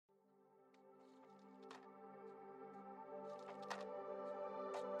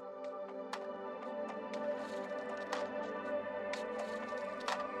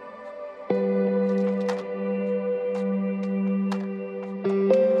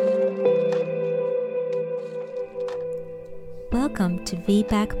Welcome to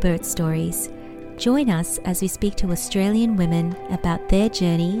VBAC Birth Stories. Join us as we speak to Australian women about their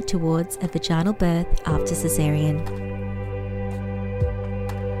journey towards a vaginal birth after caesarean.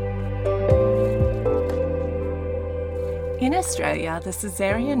 In Australia, the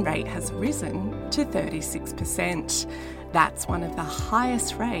caesarean rate has risen to 36%. That's one of the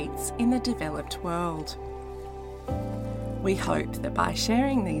highest rates in the developed world. We hope that by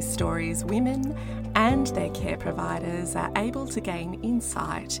sharing these stories, women and their care providers are able to gain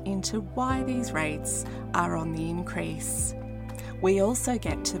insight into why these rates are on the increase. We also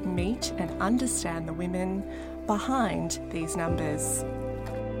get to meet and understand the women behind these numbers.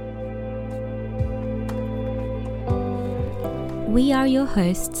 We are your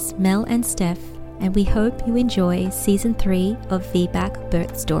hosts, Mel and Steph, and we hope you enjoy Season 3 of VBAC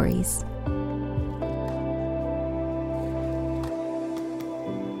Birth Stories.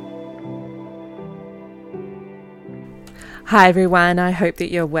 Hi everyone, I hope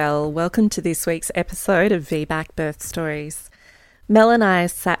that you're well. Welcome to this week's episode of VBAC Birth Stories. Mel and I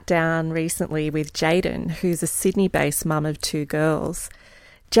sat down recently with Jaihden, who's a Sydney-based mum of 2 girls.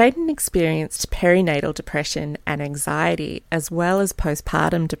 Jaihden experienced perinatal depression and anxiety, as well as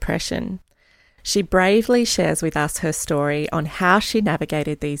postpartum depression. She bravely shares with us her story on how she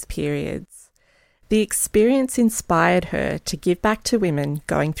navigated these periods. The experience inspired her to give back to women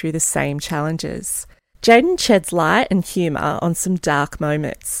going through the same challenges. Jaihden sheds light and humour on some dark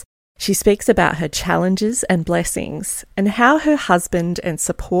moments. She speaks about her challenges and blessings and how her husband and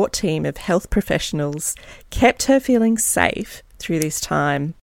support team of health professionals kept her feeling safe through this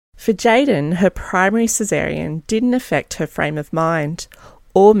time. For Jaihden, her primary caesarean didn't affect her frame of mind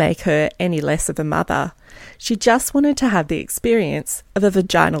or make her any less of a mother. She just wanted to have the experience of a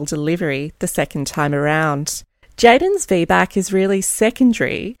vaginal delivery the second time around. Jaihden's VBAC is really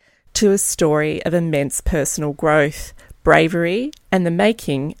secondary to a story of immense personal growth, bravery, and the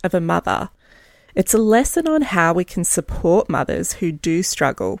making of a mother. It's a lesson on how we can support mothers who do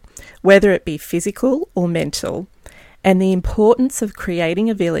struggle, whether it be physical or mental, and the importance of creating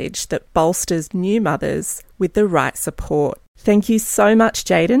a village that bolsters new mothers with the right support. Thank you so much,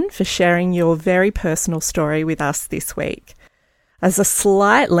 Jaihden, for sharing your very personal story with us this week. There's a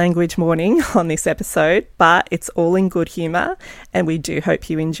slight language warning on this episode, but it's all in good humour, and we do hope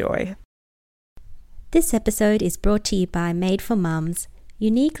you enjoy. This episode is brought to you by Made for Mums,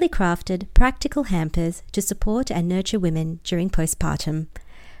 uniquely crafted, practical hampers to support and nurture women during postpartum.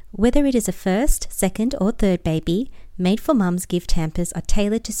 Whether it is a first, second, or third baby, Made for Mums gift hampers are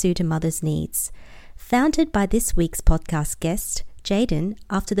tailored to suit a mother's needs. Founded by this week's podcast guest, Jaihden,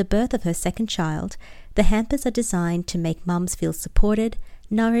 after the birth of her second child, the hampers are designed to make mums feel supported,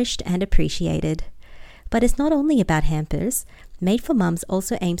 nourished, and appreciated. But it's not only about hampers. Made for Mums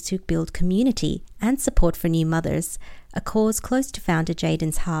also aims to build community and support for new mothers, a cause close to founder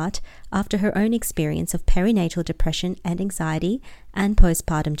Jaihden's heart after her own experience of perinatal depression and anxiety and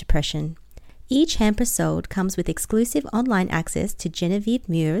postpartum depression. Each hamper sold comes with exclusive online access to Genevieve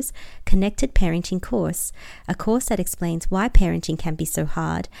Muir's Connected Parenting course, a course that explains why parenting can be so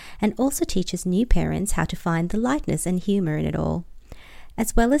hard and also teaches new parents how to find the lightness and humour in it all.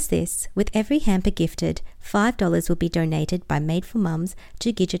 As well as this, with every hamper gifted, $5 will be donated by Made for Mums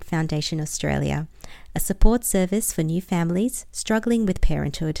to Gidget Foundation Australia, a support service for new families struggling with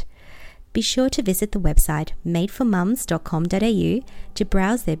parenthood. Be sure to visit the website madeformums.com.au to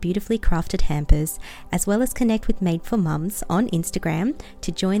browse their beautifully crafted hampers, as well as connect with Made for Mums on Instagram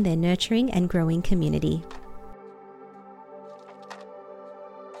to join their nurturing and growing community.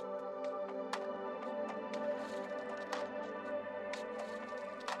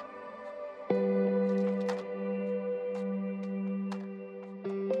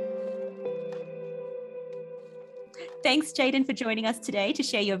 Thanks, Jaihden, for joining us today to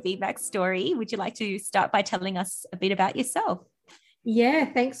share your VBAC story. Would you like to start by telling us a bit about yourself? Yeah,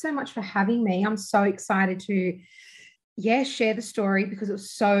 thanks so much for having me. I'm so excited to, share the story because it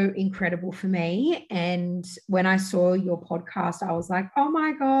was so incredible for me. And when I saw your podcast, I was like, oh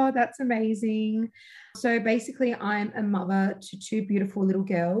my God, that's amazing. So basically, I'm a mother to 2 beautiful little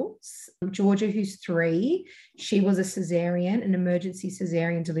girls. Georgia, who's 3, she was a caesarean, an emergency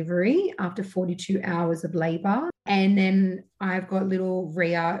caesarean delivery after 42 hours of labour. And then I've got little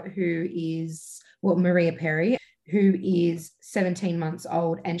Ria, Maria Perry, who is 17 months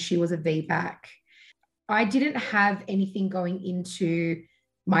old, and she was a VBAC. I didn't have anything going into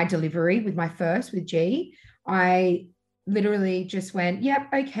my delivery with G. I literally just went, yep,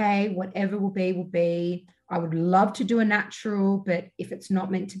 okay, whatever will be. I would love to do a natural, but if it's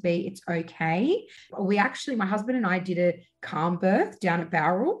not meant to be, it's okay. My husband and I did a calm birth down at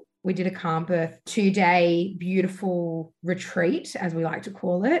Bowral. We did a calm birth, 2-day beautiful retreat, as we like to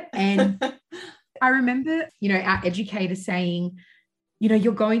call it. And I remember, our educator saying,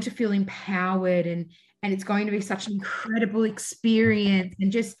 you're going to feel empowered and it's going to be such an incredible experience,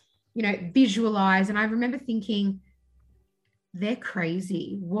 and just, visualize. And I remember thinking, they're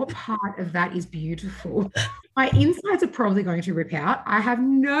crazy. What part of that is beautiful? My insides are probably going to rip out. I have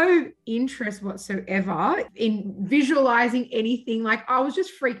no interest whatsoever in visualizing anything. Like, I was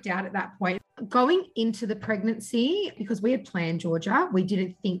just freaked out at that point. Going into the pregnancy, because we had planned Georgia, we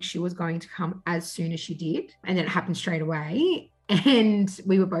didn't think she was going to come as soon as she did. And then it happened straight away. And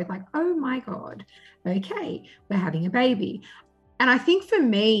we were both like, oh my God, okay, we're having a baby. And I think for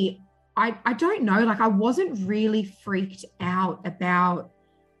me, I don't know, like, I wasn't really freaked out about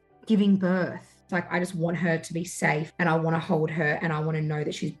giving birth. Like, I just want her to be safe, and I want to hold her, and I want to know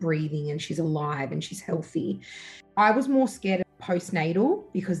that she's breathing and she's alive and she's healthy. I was more scared of postnatal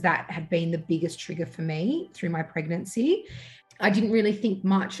because that had been the biggest trigger for me through my pregnancy. I didn't really think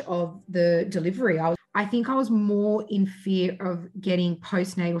much of the delivery. I think I was more in fear of getting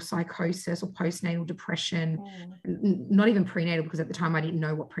postnatal psychosis or postnatal depression, not even prenatal, because at the time I didn't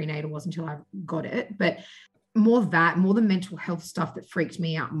know what prenatal was until I got it, but more the mental health stuff that freaked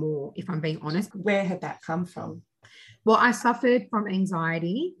me out more, if I'm being honest. Where had that come from? Well, I suffered from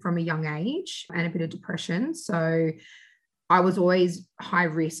anxiety from a young age and a bit of depression. So I was always high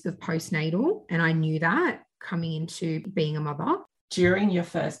risk of postnatal, and I knew that coming into being a mother. During your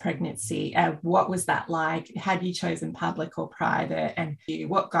first pregnancy, what was that like? Had you chosen public or private, and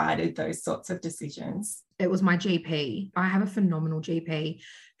what guided those sorts of decisions? It was my GP. I have a phenomenal GP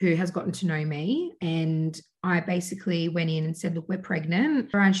who has gotten to know me, and I basically went in and said, look, we're pregnant.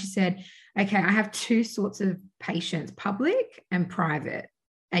 And she said, okay, I have two sorts of patients, public and private,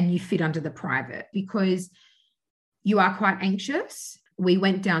 and you fit under the private because you are quite anxious. We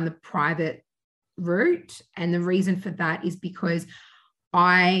went down the private route, and the reason for that is because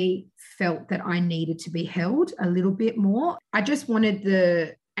I felt that I needed to be held a little bit more. I just wanted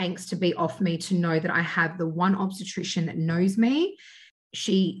the angst to be off me, to know that I have the one obstetrician that knows me.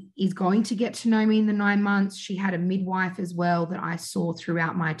 She is going to get to know me in the 9 months. She had a midwife as well that I saw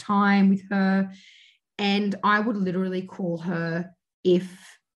throughout my time with her, and I would literally call her if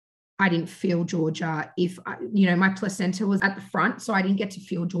I didn't feel Georgia, if, my placenta was at the front, so I didn't get to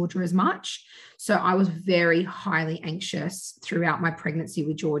feel Georgia as much. So I was very highly anxious throughout my pregnancy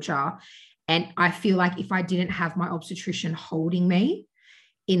with Georgia. And I feel like if I didn't have my obstetrician holding me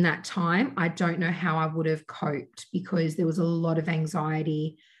in that time, I don't know how I would have coped, because there was a lot of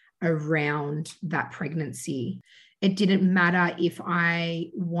anxiety around that pregnancy. It didn't matter if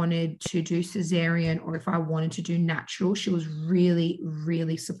I wanted to do caesarean or if I wanted to do natural. She was really,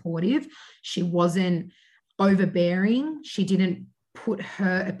 really supportive. She wasn't overbearing. She didn't put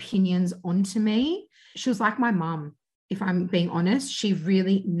her opinions onto me. She was like my mum, if I'm being honest. She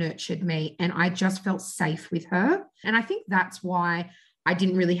really nurtured me, and I just felt safe with her. And I think that's why I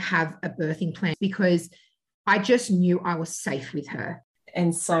didn't really have a birthing plan, because I just knew I was safe with her.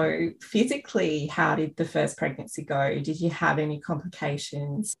 And so physically, how did the first pregnancy go? Did you have any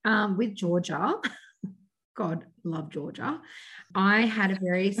complications? With Georgia, God, love Georgia. I had a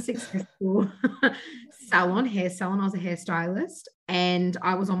very successful hair salon. I was a hairstylist, and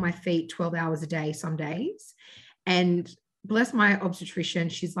I was on my feet 12 hours a day some days. And bless my obstetrician,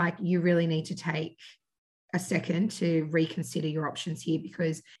 she's like, you really need to take a second to reconsider your options here,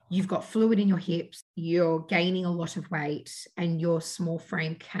 because you've got fluid in your hips, you're gaining a lot of weight, and your small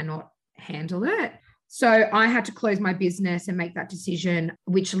frame cannot handle it. So I had to close my business and make that decision,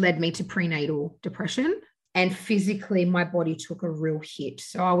 which led me to prenatal depression. And physically, my body took a real hit.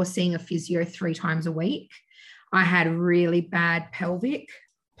 So I was seeing a physio 3 times a week. I had really bad pelvic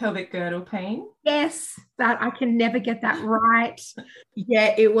girdle pain. Yes, that I can never get that right.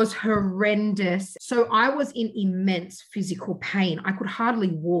 Yeah, it was horrendous. So I was in immense physical pain. I could hardly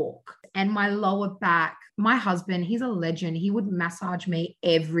walk. And my lower back, my husband, he's a legend. He would massage me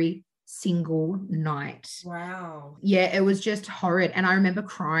every single night. Wow. Yeah, it was just horrid. And I remember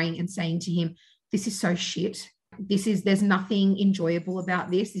crying and saying to him, this is so shit. There's nothing enjoyable about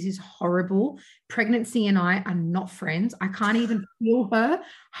this. This is horrible. Pregnancy and I are not friends. I can't even feel her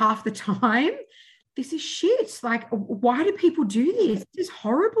half the time. This is shit. Like, why do people do this? This is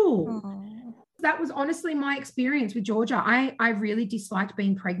horrible. Aww. That was honestly my experience with Georgia. I really disliked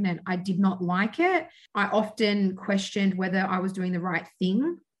being pregnant. I did not like it. I often questioned whether I was doing the right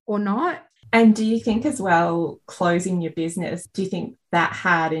thing or not. And do you think as well, closing your business, do you think that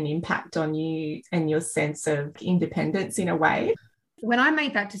had an impact on you and your sense of independence in a way? When I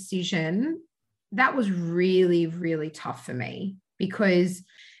made that decision, that was really, really tough for me, because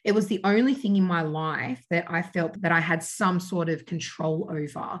It was the only thing in my life that I felt that I had some sort of control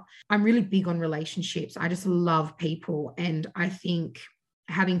over. I'm really big on relationships. I just love people. And I think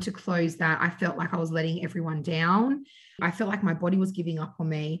having to close that, I felt like I was letting everyone down. I felt like my body was giving up on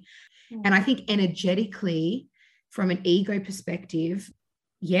me. And I think energetically, from an ego perspective,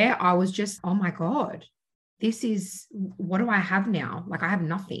 yeah, I was just, oh my God, what do I have now? Like I have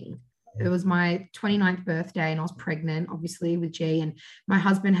nothing. It was my 29th birthday and I was pregnant, obviously, with G. And my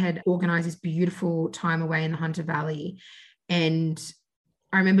husband had organized this beautiful time away in the Hunter Valley. And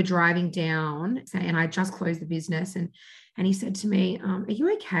I remember driving down and I just closed the business. And he said to me, are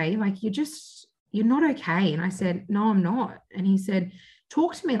you okay? Like, you're not okay. And I said, no, I'm not. And he said,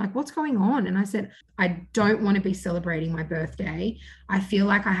 talk to me, like, what's going on? And I said, I don't want to be celebrating my birthday. I feel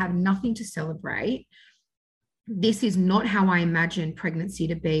like I have nothing to celebrate. This is not how I imagined pregnancy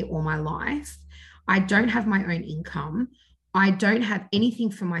to be all my life. I don't have my own income. I don't have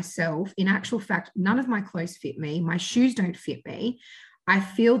anything for myself. In actual fact, none of my clothes fit me. My shoes don't fit me. I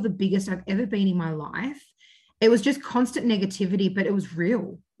feel the biggest I've ever been in my life. It was just constant negativity, but it was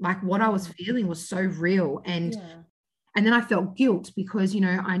real. Like what I was feeling was so real. And then I felt guilt because,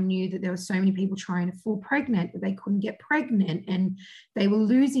 I knew that there were so many people trying to fall pregnant, but they couldn't get pregnant and they were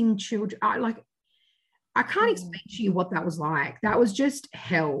losing children. I can't explain to you what that was like. That was just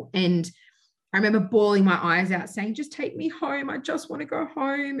hell. And I remember bawling my eyes out saying, just take me home. I just want to go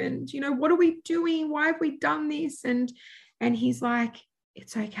home. And, what are we doing? Why have we done this? And he's like,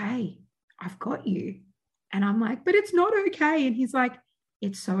 it's okay. I've got you. And I'm like, but it's not okay. And he's like,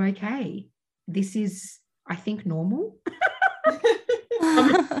 it's so okay. This is, I think, normal.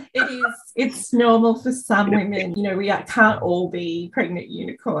 It is. It's normal for some women. We can't all be pregnant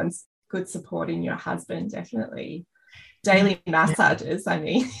unicorns. Good support in your husband, definitely. Daily massages, I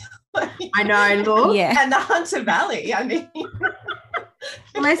mean. I know, look. Yeah. And the Hunter Valley, I mean.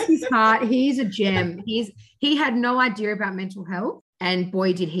 Bless his heart. He's a gem. He had no idea about mental health. And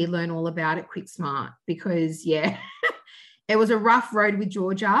boy, did he learn all about it quick smart because, it was a rough road with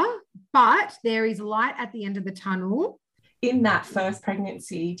Georgia, but there is light at the end of the tunnel. In that first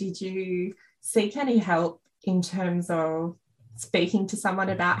pregnancy, did you seek any help in terms of speaking to someone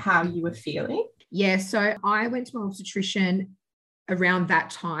about how you were feeling? Yeah, so I went to my obstetrician around that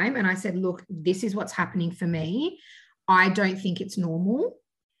time and I said, look, this is what's happening for me. I don't think it's normal.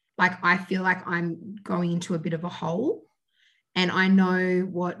 Like, I feel like I'm going into a bit of a hole. And I know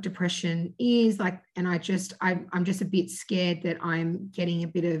what depression is like, and I'm just a bit scared that I'm getting a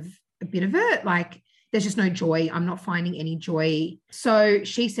bit of it. Like, there's just no joy. I'm not finding any joy. So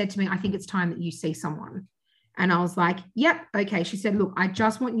she said to me, I think it's time that you see someone. And I was like, yep, okay. She said, look, I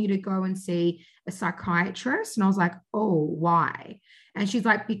just want you to go and see a psychiatrist. And I was like, oh, why? And she's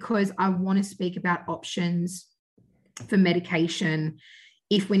like, because I want to speak about options for medication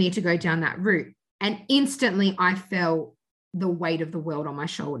if we need to go down that route. And instantly I felt the weight of the world on my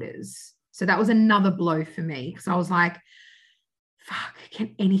shoulders. So that was another blow for me because I was like, fuck,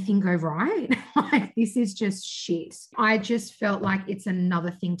 can anything go right? Like, this is just shit. I just felt like it's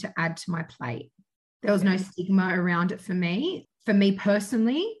another thing to add to my plate. There was no stigma around it for me. For me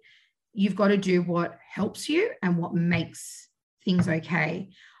personally, you've got to do what helps you and what makes things okay.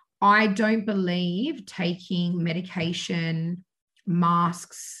 I don't believe taking medication,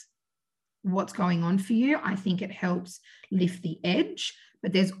 masks, what's going on for you. I think it helps lift the edge,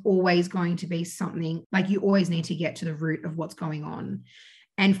 but there's always going to be something, like, you always need to get to the root of what's going on.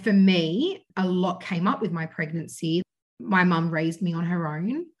 And for me, a lot came up with my pregnancy. My mum raised me on her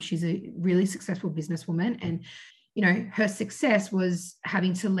own. She's a really successful businesswoman. And, her success was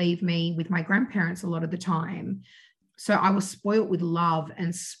having to leave me with my grandparents a lot of the time. So I was spoilt with love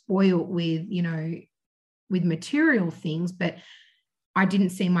and spoilt with, with material things, but I didn't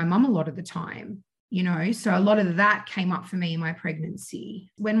see my mum a lot of the time, so a lot of that came up for me in my pregnancy.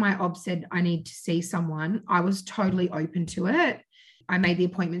 When my ob said I need to see someone, I was totally open to it. I made the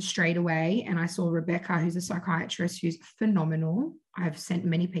appointment straight away and I saw Rebecca, who's a psychiatrist, who's phenomenal. I've sent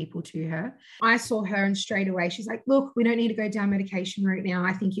many people to her. I saw her and straight away she's like, look, we don't need to go down medication route now.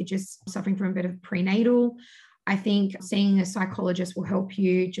 I think you're just suffering from a bit of prenatal. I think seeing a psychologist will help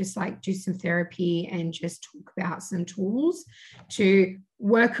you just like do some therapy and just talk about some tools to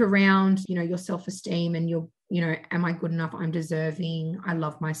work around, your self-esteem and your, am I good enough? I'm deserving. I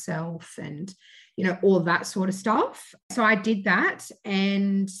love myself and, all of that sort of stuff. So I did that.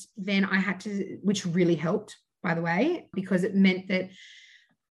 And then I had to, which really helped, by the way, because it meant that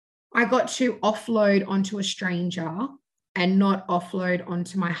I got to offload onto a stranger and not offload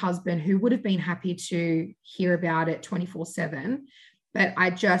onto my husband, who would have been happy to hear about it 24/7. But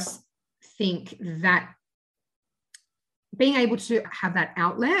I just think that being able to have that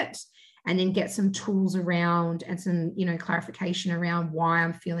outlet and then get some tools around and some, clarification around why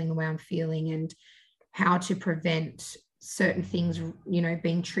I'm feeling the way I'm feeling and how to prevent certain things,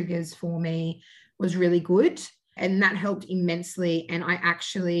 being triggers for me was really good. And that helped immensely. And I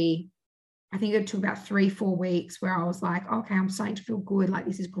think it took about 3-4 weeks where I was like, okay, I'm starting to feel good. Like,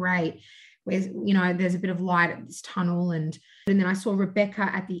 this is great. Where's, there's a bit of light at this tunnel. And then I saw Rebecca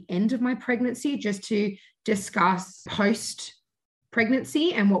at the end of my pregnancy just to discuss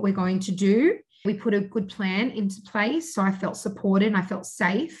post-pregnancy and what we're going to do. We put a good plan into place. So I felt supported and I felt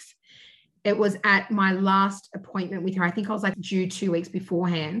safe. It was at my last appointment with her. I think I was like due 2 weeks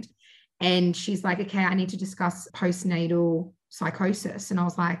beforehand. And she's like, okay, I need to discuss postnatal psychosis. And I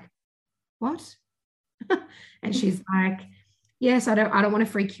was like, what? And she's like, yes, I don't want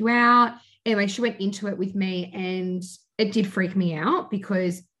to freak you out. Anyway, she went into it with me and it did freak me out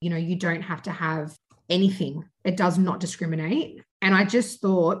because, you don't have to have anything. It does not discriminate. And I just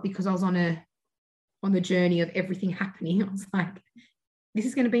thought, because I was on the journey of everything happening, I was like, this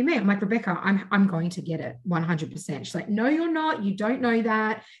is going to be me. I'm like, Rebecca, I'm going to get it 100%. She's like, no, you're not. You don't know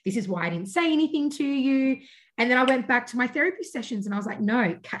that. This is why I didn't say anything to you. And then I went back to my therapy sessions and I was like,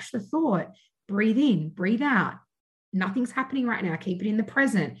 no, catch the thought, breathe in, breathe out. Nothing's happening right now. Keep it in the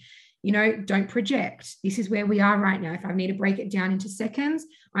present. Don't project. This is where we are right now. If I need to break it down into seconds,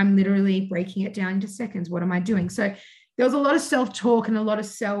 I'm literally breaking it down into seconds. What am I doing? So there was a lot of self-talk and a lot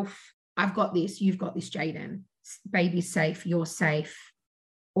of I've got this, you've got this, Jaihden. Baby's safe, you're safe.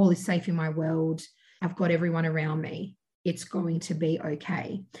 All is safe in my world. I've got everyone around me. It's going to be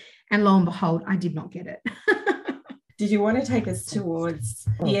okay. And lo and behold, I did not get it. Did you want to take us towards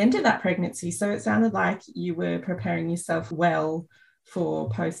the end of that pregnancy? So it sounded like you were preparing yourself well for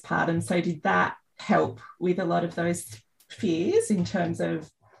postpartum. So did that help with a lot of those fears in terms of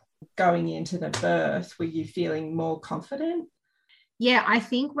going into the birth? Were you feeling more confident? Yeah, I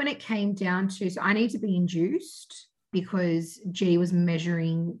think when it came down to, so I need to be induced because she was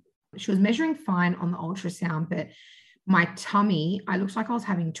measuring fine on the ultrasound, but my tummy, I looked like I was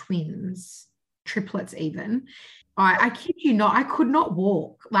having twins, triplets even. I kid you not, I could not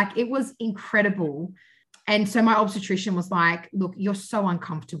walk. Like, it was incredible. And so my obstetrician was like, look, you're so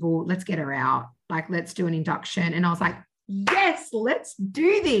uncomfortable. Let's get her out. Like, let's do an induction. And I was like, yes, let's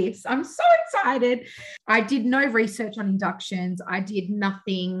do this. I'm so excited. I did no research on inductions. I did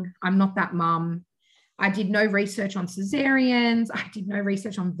nothing. I'm not that mum. I did no research on caesareans. I did no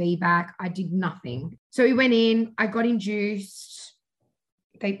research on VBAC. I did nothing. So we went in, I got induced.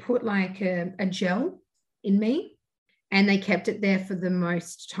 They put like a gel in me and they kept it there for the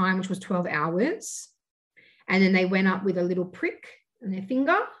most time, which was 12 hours. And then they went up with a little prick in their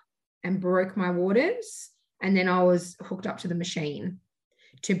finger and broke my waters. And then I was hooked up to the machine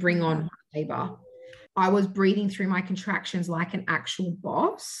to bring on labor. I was breathing through my contractions like an actual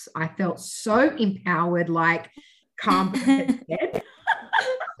boss. I felt so empowered, like calm.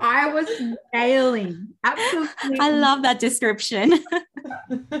 I was nailing. Absolutely. I love that description.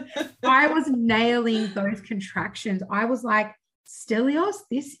 I was nailing those contractions. I was like, Stelios,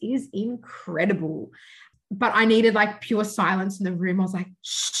 this is incredible. But I needed like pure silence in the room. I was like,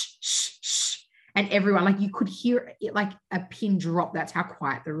 shh, shh, shh. And everyone, like, you could hear it like a pin drop. That's how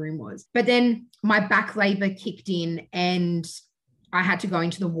quiet the room was. But then my back labor kicked in and I had to go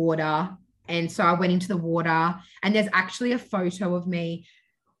into the water. And so I went into the water and there's actually a photo of me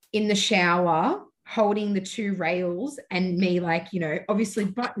in the shower holding the 2 rails and me like, obviously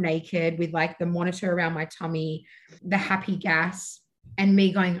butt naked with like the monitor around my tummy, the happy gas, and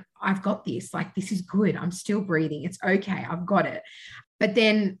me going, I've got this. Like, this is good. I'm still breathing. It's okay. I've got it. But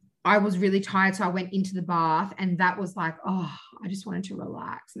then I was really tired. So I went into the bath and that was like, oh, I just wanted to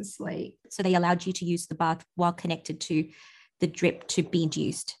relax and sleep. So they allowed you to use the bath while connected to the drip to be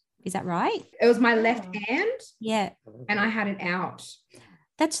induced. Is that right? It was my left hand. Yeah. And I had it out.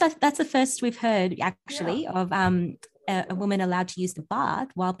 That's the first we've heard actually of a woman allowed to use the bath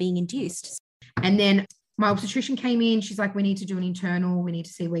while being induced. And then my obstetrician came in. She's like, we need to do an internal. We need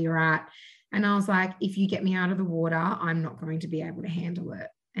to see where you're at. And I was like, if you get me out of the water, I'm not going to be able to handle it.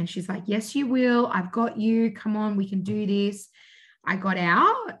 And she's like, yes, you will. I've got you. Come on, we can do this. I got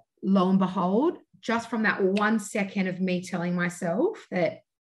out. Lo and behold, just from that 1 second of me telling myself that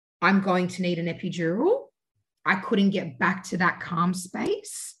I'm going to need an epidural, I couldn't get back to that calm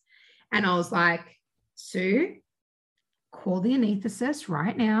space. And I was like, Sue, call the anaesthetist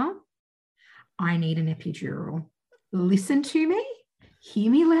right now. I need an epidural. Listen to me.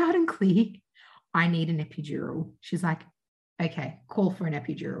 Hear me loud and clear. I need an epidural. She's like, okay, call for an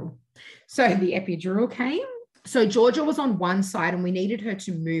epidural. So the epidural came So Georgia was on one side and we needed her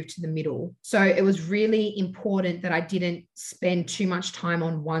to move to the middle. So it was really important that I didn't spend too much time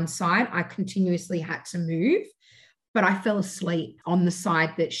on one side. I continuously had to move, but I fell asleep on the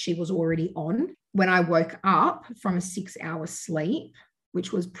side that she was already on. When I woke up from a 6-hour sleep,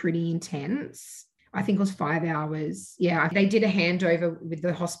 which was pretty intense, I think it was 5 hours. Yeah, they did a handover with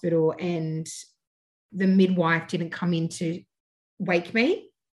the hospital and the midwife didn't come in to wake me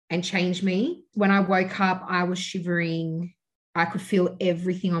and change me. When I woke up, I was shivering. I could feel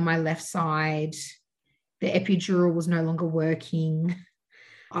everything on my left side. The epidural was no longer working.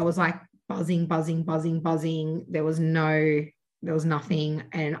 I was like buzzing. There was nothing.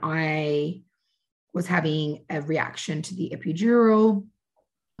 And I was having a reaction to the epidural.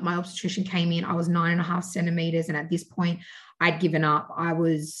 My obstetrician came in. I was 9.5 centimeters. And at this point, I'd given up. I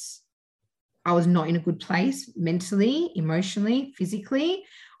was not in a good place mentally, emotionally, physically.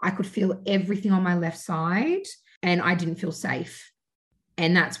 I could feel everything on my left side and I didn't feel safe.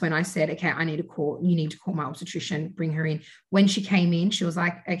 And that's when I said, okay, you need to call my obstetrician, bring her in. When she came in, she was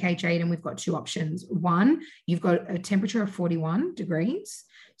like, okay, Jaihden, we've got 2 options. One, you've got a temperature of 41 degrees.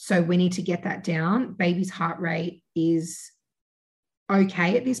 So we need to get that down. Baby's heart rate is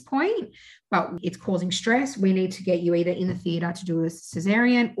okay at this point, but it's causing stress. We need to get you either in the theatre to do a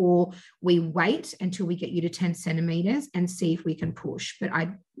caesarean, or we wait until we get you to 10 centimeters and see if we can push. But I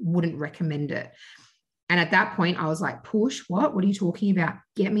wouldn't recommend it. And at that point, I was like, push? What are you talking about?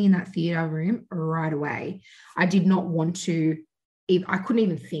 Get me in that theatre room right away. I did not want to, I couldn't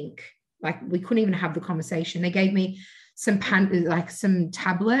even think. Like, we couldn't even have the conversation. They gave me some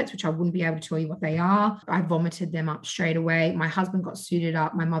tablets, which I wouldn't be able to tell you what they are. I vomited them up straight away. My husband got suited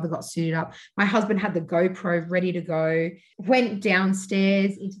up. My mother got suited up. My husband had the GoPro ready to go, went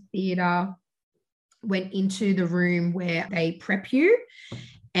downstairs into theatre, went into the room where they prep you.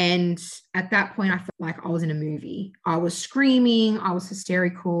 And at that point, I felt like I was in a movie. I was screaming. I was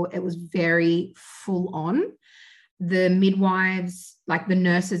hysterical. It was very full on. The midwives, like the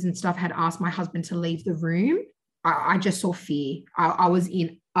nurses and stuff, had asked my husband to leave the room. I just saw fear. I was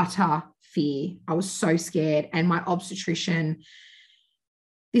in utter fear. I was so scared. And my obstetrician,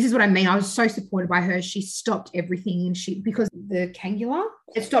 this is what I mean. I was so supported by her. She stopped everything, and because the cannula,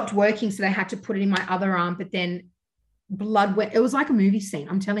 it stopped working. So they had to put it in my other arm, but then blood went, it was like a movie scene.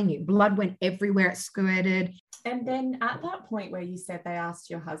 I'm telling you, blood went everywhere. It squirted. And then at that point where you said they asked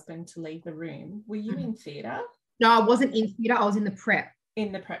your husband to leave the room, were you in theatre? No, I wasn't in theatre. I was in the prep.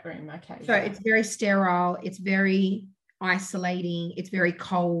 In the prep room, okay. So It's very sterile. It's very isolating. It's very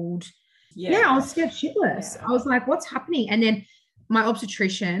cold. Yeah, I was scared shitless. Yeah. I was like, what's happening? And then my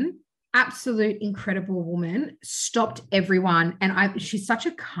obstetrician, absolute incredible woman, stopped everyone. And she's such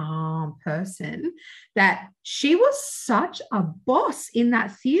a calm person that she was such a boss in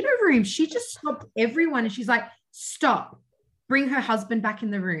that theatre room. She just stopped everyone. And she's like, stop, bring her husband back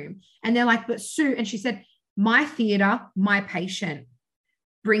in the room. And they're like, but Sue, and she said, my theatre, my patient.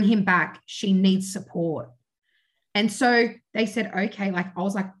 Bring him back. She needs support. And so they said, okay, like, I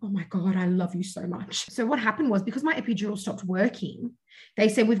was like, oh my God, I love you so much. So what happened was, because my epidural stopped working, they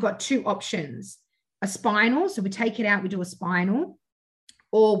said, we've got 2 options, a spinal. So we take it out, we do a spinal,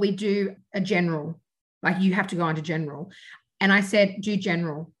 or we do a general. Like, you have to go into general. And I said, do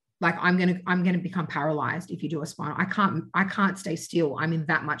general. Like, I'm going to become paralyzed if you do a spinal. I can't stay still. I'm in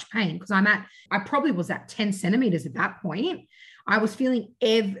that much pain because I probably was at 10 centimeters at that point. I was feeling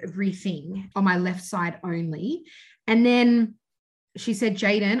everything on my left side only. And then she said,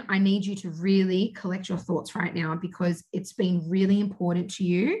 Jaihden, I need you to really collect your thoughts right now, because it's been really important to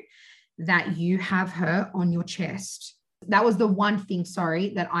you that you have her on your chest. That was the one thing,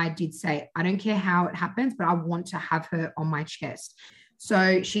 that I did say. I don't care how it happens, but I want to have her on my chest.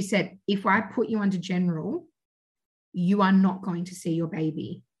 So she said, if I put you under general, you are not going to see your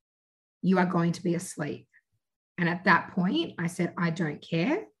baby. You are going to be asleep. And at that point, I said, I don't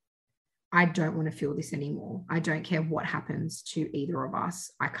care. I don't want to feel this anymore. I don't care what happens to either of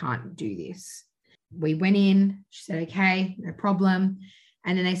us. I can't do this. We went in. She said, okay, no problem.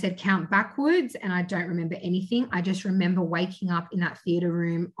 And then they said, count backwards. And I don't remember anything. I just remember waking up in that theatre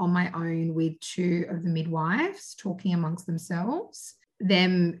room on my own with 2 of the midwives talking amongst themselves.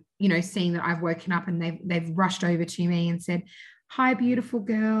 Them, seeing that I've woken up, and they've rushed over to me and said, hi, beautiful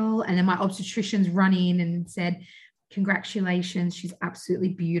girl. And then my obstetrician's run in and said, congratulations, she's absolutely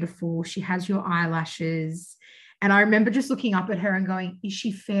beautiful. She has your eyelashes. And I remember just looking up at her and going, is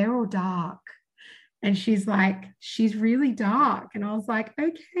she fair or dark? And she's like, she's really dark. And I was like,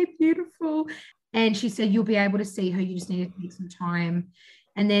 okay, beautiful. And she said, you'll be able to see her. You just need to take some time.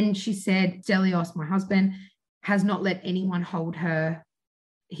 And then she said, Delios, my husband, has not let anyone hold her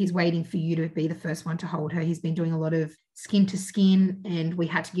he's waiting for you to be the first one to hold her. He's been doing a lot of skin to skin, and we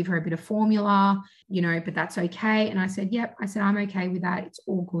had to give her a bit of formula, but that's okay. And I said, yep. I said, I'm okay with that. It's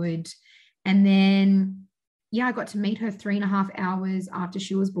all good. And then, I got to meet her 3.5 hours after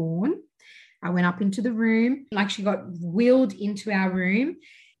she was born. I went up into the room, like she got wheeled into our room.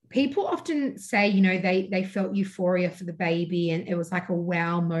 People often say, they felt euphoria for the baby and it was like a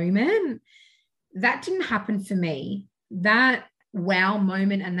wow moment. That didn't happen for me. That wow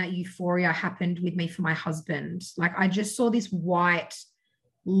moment and that euphoria happened with me for my husband. Like I just saw this white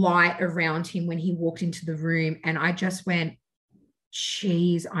light around him when he walked into the room, and I just went,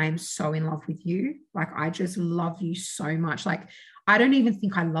 geez, I am so in love with you. Like I just love you so much. Like I don't even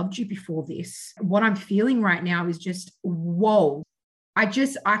think I loved you before this. What I'm feeling right now is just, whoa. I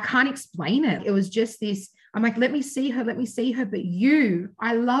can't explain it. It was just this, I'm like, let me see her. But you,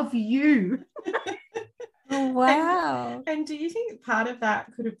 I love you. Oh, wow. And do you think part of that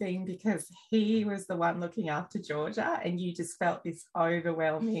could have been because he was the one looking after Georgia and you just felt this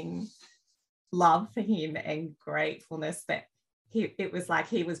overwhelming love for him and gratefulness that it was like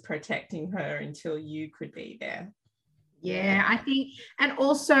he was protecting her until you could be there? Yeah, I think, and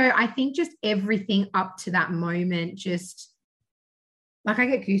also I think just everything up to that moment, just like I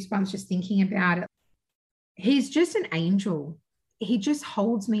get goosebumps just thinking about it. He's just an angel. He just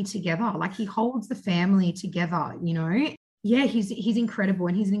holds me together. Like he holds the family together, Yeah, he's incredible,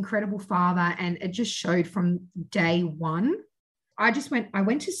 and he's an incredible father. And it just showed from day one. I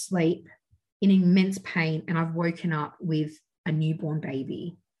went to sleep in immense pain, and I've woken up with a newborn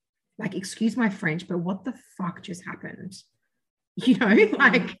baby. Like, excuse my French, but what the fuck just happened?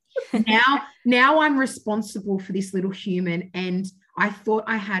 Like now I'm responsible for this little human. And I thought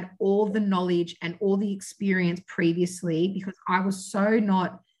I had all the knowledge and all the experience previously because I was so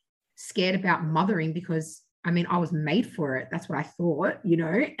not scared about mothering because, I was made for it. That's what I thought,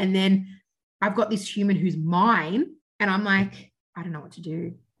 And then I've got this human who's mine, and I'm like, I don't know what to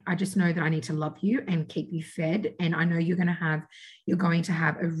do. I just know that I need to love you and keep you fed. And I know you're going to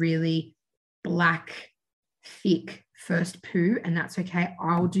have a really black, thick first poo, and that's okay.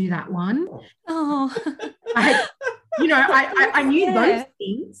 I'll do that one. Oh, I knew those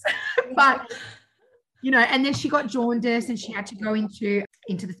things, but and then she got jaundice and she had to go into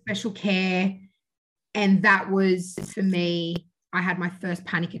the special care, and that was for me. I had my first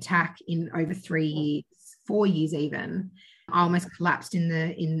panic attack in over 3 years, 4 years even. I almost collapsed in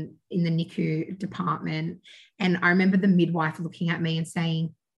the NICU department, and I remember the midwife looking at me and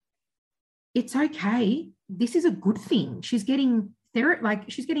saying, "It's okay. This is a good thing. She's getting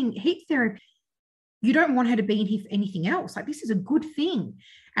she's getting heat therapy. You don't want her to be in here for anything else. Like, this is a good thing."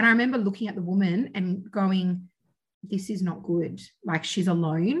 And I remember looking at the woman and going, this is not good. Like, she's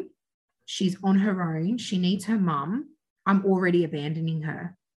alone. She's on her own. She needs her mum. I'm already abandoning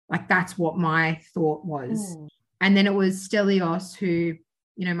her. Like, that's what my thought was. Mm. And then it was Stelios who,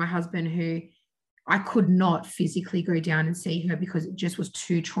 my husband, who I could not physically go down and see her because it just was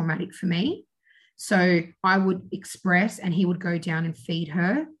too traumatic for me. So I would express and he would go down and feed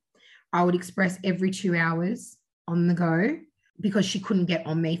her. I would express every 2 hours on the go because she couldn't get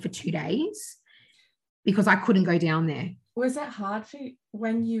on me for 2 days because I couldn't go down there. Was it hard for you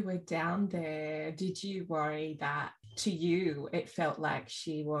when you were down there? Did you worry that to you it felt like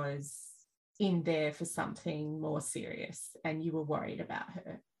she was in there for something more serious and you were worried about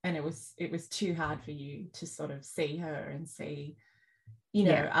her, and it was too hard for you to sort of see her and see,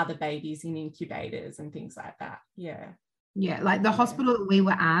 other babies in incubators and things like that? Yeah, like the hospital that we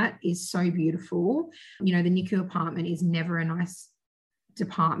were at is so beautiful. The NICU apartment is never a nice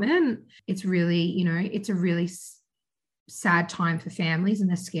department. It's really, it's a really sad time for families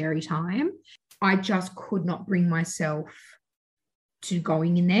and a scary time. I just could not bring myself to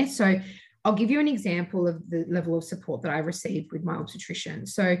going in there. So I'll give you an example of the level of support that I received with my obstetrician.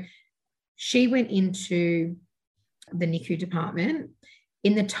 So she went into the NICU department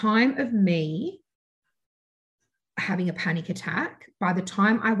in the time of me having a panic attack. By the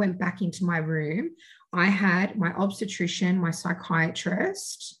time I went back into my room, I had my obstetrician, my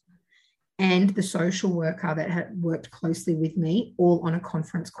psychiatrist, and the social worker that had worked closely with me all on a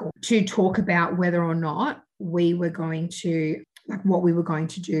conference call to talk about whether or not we were going to, like, what we were going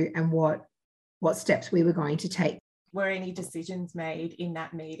to do and what steps we were going to take. Were any decisions made in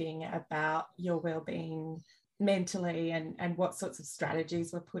that meeting about your well-being mentally and what sorts of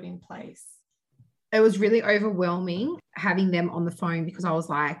strategies were put in place? It was really overwhelming having them on the phone because I was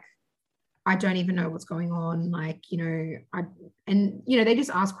like, I don't even know what's going on. Like, they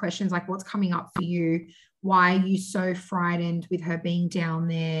just ask questions like, what's coming up for you? Why are you so frightened with her being down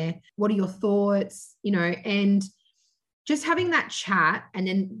there? What are your thoughts? And just having that chat and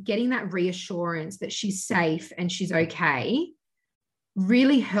then getting that reassurance that she's safe and she's okay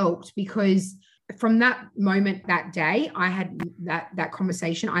really helped, because from that moment, that day, I had that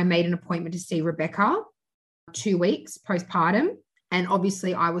conversation. I made an appointment to see Rebecca 2 weeks postpartum. And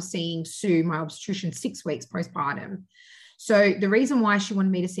obviously I was seeing Sue, my obstetrician, 6 weeks postpartum. So the reason why she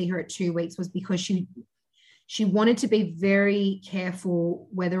wanted me to see her at 2 weeks was because she wanted to be very careful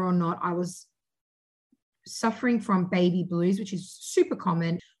whether or not I was suffering from baby blues, which is super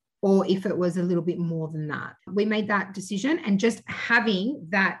common, or if it was a little bit more than that. We made that decision, and just having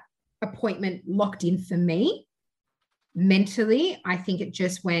that appointment locked in for me mentally, I think it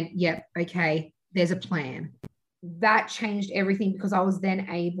just went, yep, okay, there's a plan. That changed everything, because I was then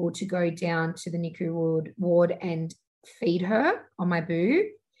able to go down to the NICU ward and feed her on my boob.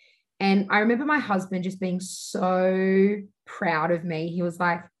 And I remember my husband just being so proud of me. He was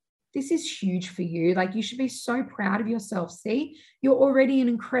like, this is huge for you. Like, you should be so proud of yourself. See, you're already an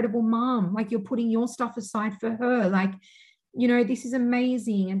incredible mom. Like, you're putting your stuff aside for her. Like, you know, this is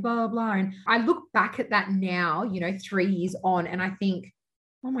amazing, and blah, blah, blah. And I look back at that now, you know, 3 years on, and I think,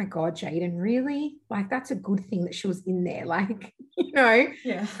 oh my God, Jaihden, really? Like, that's a good thing that she was in there. Like, you know,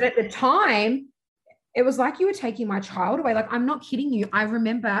 yeah. But at the time, it was like you were taking my child away. Like, I'm not kidding you. I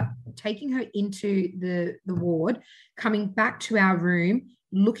remember taking her into the ward, coming back to our room,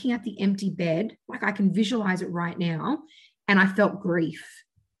 looking at the empty bed. Like, I can visualize it right now. And I felt grief.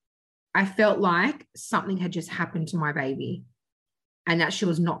 I felt like something had just happened to my baby and that she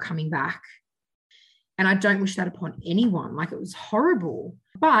was not coming back. And I don't wish that upon anyone. Like, it was horrible.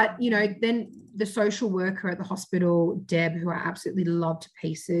 But, you know, then the social worker at the hospital, Deb, who I absolutely love to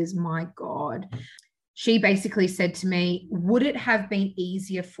pieces, my God, she basically said to me, would it have been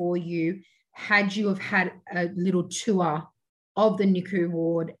easier for you had you have had a little tour of the NICU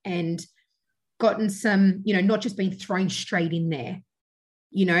ward and gotten some, you know, not just been thrown straight in there,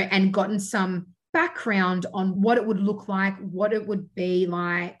 you know, and gotten some background on what it would look like, what it would be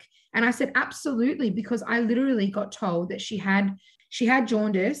like? And I said, absolutely, because I literally got told that she had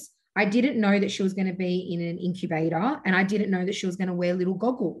jaundice. I didn't know that she was going to be in an incubator, and I didn't know that she was going to wear little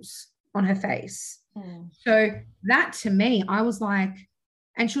goggles on her face. So that, to me, I was like,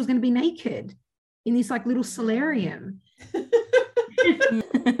 and she was going to be naked in this like little solarium. And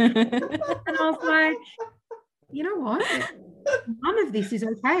I was like, you know what? None of this is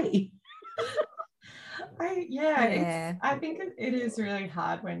okay. I think it is really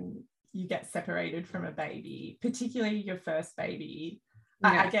hard when you get separated from a baby, particularly your first baby.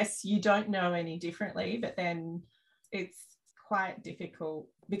 I guess you don't know any differently, but then it's quite difficult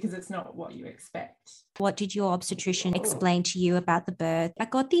because it's not what you expect. What did your obstetrician explain to you about the birth? I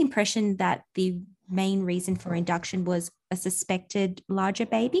got the impression that the main reason for induction was a suspected larger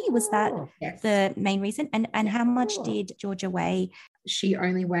baby. Was that the main reason? And how much did Georgia weigh? She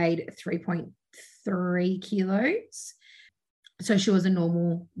only weighed 3.3 kilos. So she was a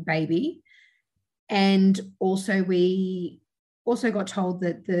normal baby. And also we also got told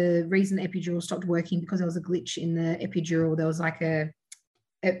that the reason the epidural stopped working because there was a glitch in the epidural. There was like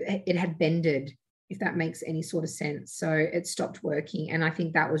it had bended, if that makes any sort of sense. So it stopped working. And I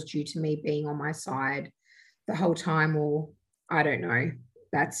think that was due to me being on my side the whole time, or I don't know.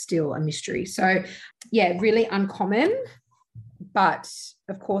 That's still a mystery. So yeah, really uncommon. But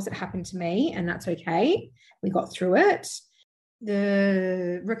of course it happened to me, and that's okay. We got through it.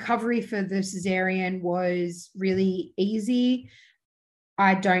 The recovery for the caesarean was really easy.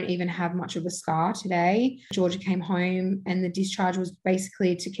 I don't even have much of a scar today. Georgia came home and the discharge was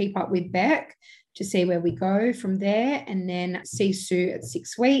basically to keep up with Beck, to see where we go from there, and then see Sue at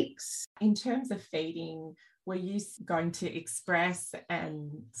 6 weeks. In terms of feeding, were you going to express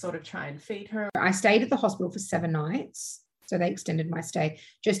and sort of try and feed her? I stayed at the hospital for 7 nights. So they extended my stay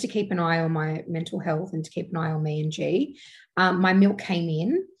just to keep an eye on my mental health and to keep an eye on me and G. My milk came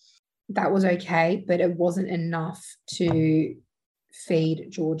in. That was okay, but it wasn't enough to feed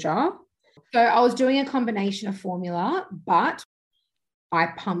Georgia. So I was doing a combination of formula, but I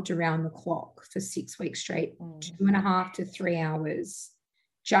pumped around the clock for 6 weeks straight, 2.5 to 3 hours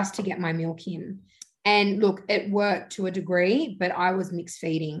just to get my milk in. And look, it worked to a degree, but I was mixed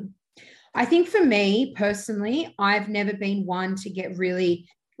feeding. I think for me personally, I've never been one to get really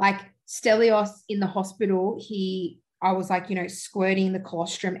like Stelios in the hospital. I was like, you know, squirting the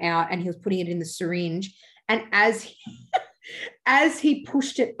colostrum out and he was putting it in the syringe. And as he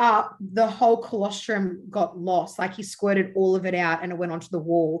pushed it up, the whole colostrum got lost. Like he squirted all of it out and it went onto the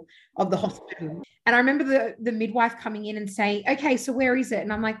wall of the hospital. And I remember the midwife coming in and saying, okay, so where is it?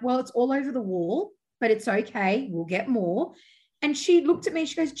 And I'm like, well, it's all over the wall, but it's okay. We'll get more. And she looked at me,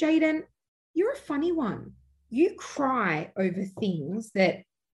 she goes, Jaihden, you're a funny one. you cry over things that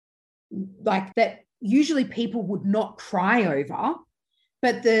usually people would not cry over.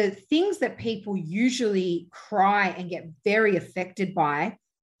 But the things that people usually cry and get very affected by,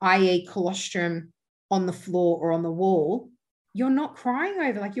 i.e. colostrum on the floor or on the wall, you're not crying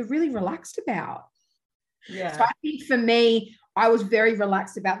over, like you're really relaxed about. Yeah. So I think for me, I was very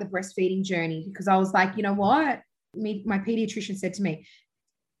relaxed about the breastfeeding journey because I was like, you know what? My pediatrician said to me,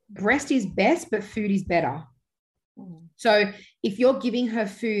 breast is best, but food is better. So if you're giving her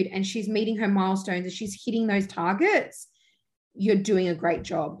food and she's meeting her milestones and she's hitting those targets, you're doing a great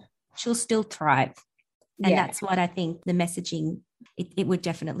job. She'll still thrive. And that's what I think the messaging, it would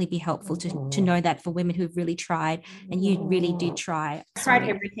definitely be helpful to know that for women who've really tried, and you really did try. I tried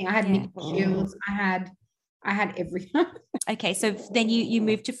everything. I had nipple shields. I had everything. Okay, so then you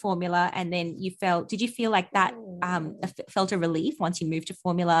moved to formula, and then did you feel like that felt a relief once you moved to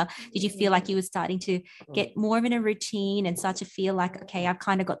formula? Did you feel like you were starting to get more of in a routine and start to feel like, okay, I've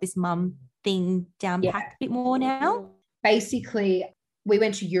kind of got this mum thing down packed a bit more now? Basically, we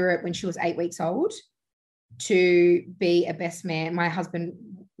went to Europe when she was 8 weeks old to be a best man. My husband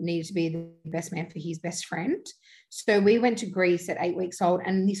needed to be the best man for his best friend. So we went to Greece at 8 weeks old.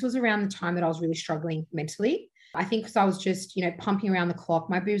 And this was around the time that I was really struggling mentally. I think because I was just, pumping around the clock.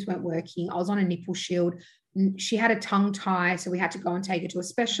 My boobs weren't working. I was on a nipple shield. She had a tongue tie, so we had to go and take her to a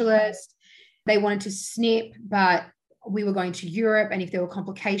specialist. They wanted to snip, but we were going to Europe, and if there were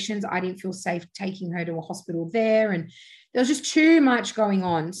complications, I didn't feel safe taking her to a hospital there, and there was just too much going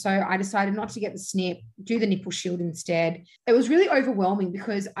on. So I decided not to get the snip, do the nipple shield instead. It was really overwhelming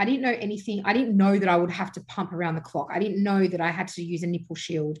because I didn't know anything. I didn't know that I would have to pump around the clock. I didn't know that I had to use a nipple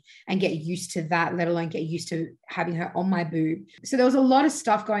shield and get used to that, let alone get used to having her on my boob. So there was a lot of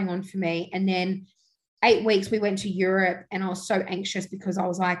stuff going on for me. And then 8 weeks, we went to Europe, and I was so anxious because I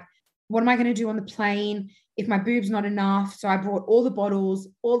was like, what am I going to do on the plane if my boob's not enough? So I brought all the bottles,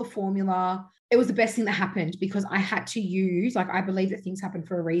 all the formula. It was the best thing that happened because I had to use, I believe that things happen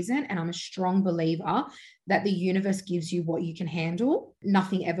for a reason. And I'm a strong believer that the universe gives you what you can handle,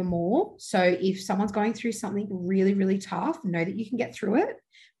 nothing ever more. So if someone's going through something really, really tough, know that you can get through it,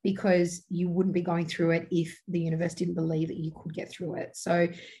 because you wouldn't be going through it if the universe didn't believe that you could get through it. So,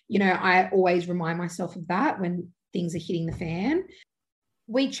 I always remind myself of that when things are hitting the fan.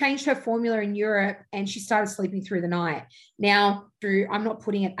 We changed her formula in Europe, and she started sleeping through the night. Now, I'm not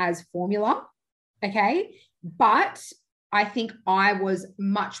putting it as formula, okay? But I think I was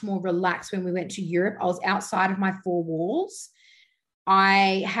much more relaxed when we went to Europe. I was outside of my four walls.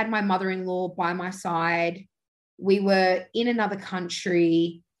 I had my mother-in-law by my side. We were in another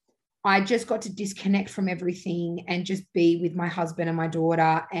country. I just got to disconnect from everything and just be with my husband and my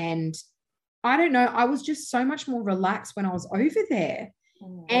daughter. And I don't know, I was just so much more relaxed when I was over there.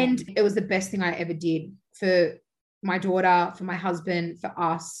 And it was the best thing I ever did for my daughter, for my husband, for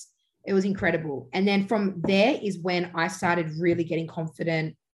us. It was incredible. And then from there is when I started really getting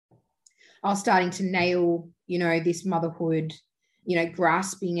confident. I was starting to nail, this motherhood,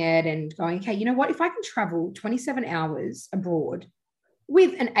 grasping it and going, okay, you know what? If I can travel 27 hours abroad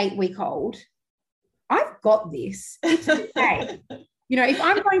with an 8-week-old, I've got this. It's okay. If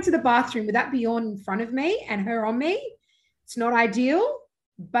I'm going to the bathroom with that Bjorn in front of me and her on me, it's not ideal,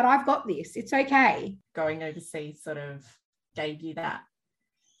 but I've got this. It's okay. Going overseas sort of gave you that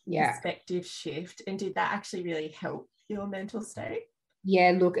perspective shift. And did that actually really help your mental state?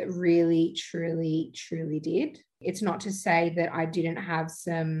 Yeah, look, it really, truly, truly did. It's not to say that I didn't have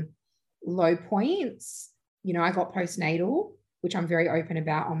some low points. I got postnatal, which I'm very open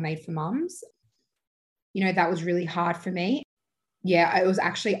about on Made for Mums. That was really hard for me. Yeah, it was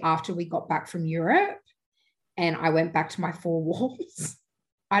actually after we got back from Europe and I went back to my four walls.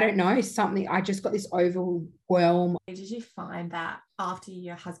 I don't know, I just got this overwhelm. Did you find that after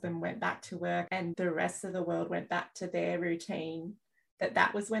your husband went back to work and the rest of the world went back to their routine,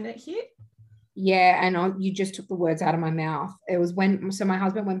 that was when it hit? Yeah, and you just took the words out of my mouth. It was so my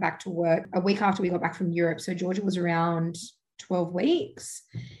husband went back to work a week after we got back from Europe. So Georgia was around 12 weeks.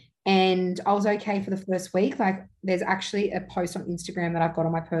 And I was okay for the first week. There's actually a post on Instagram that I've got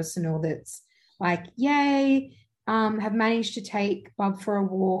on my personal that's like, yay, have managed to take Bub for a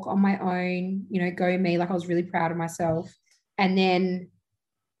walk on my own, go me. I was really proud of myself. And then,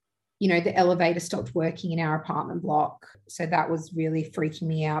 the elevator stopped working in our apartment block. So that was really freaking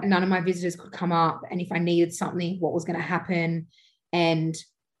me out. None of my visitors could come up. And if I needed something, what was going to happen? And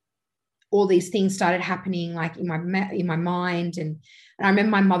all these things started happening in my mind. And I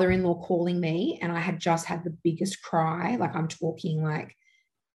remember my mother-in-law calling me, and I had just had the biggest cry. I'm talking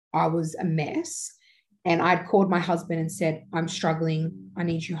I was a mess. And I'd called my husband and said, I'm struggling. I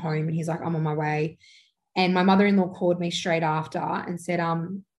need you home. And he's like, I'm on my way. And my mother-in-law called me straight after and said,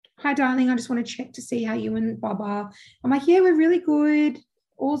 hi, darling, I just want to check to see how you and Baba. I'm like, yeah, we're really good.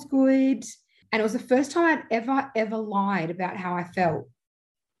 All's good. And it was the first time I'd ever lied about how I felt.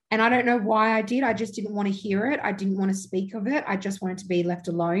 And I don't know why I did. I just didn't want to hear it. I didn't want to speak of it. I just wanted to be left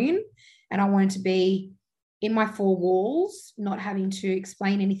alone. And I wanted to be in my four walls, not having to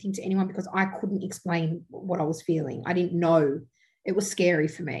explain anything to anyone because I couldn't explain what I was feeling. I didn't know. It was scary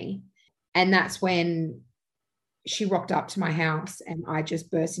for me. And that's when she rocked up to my house and I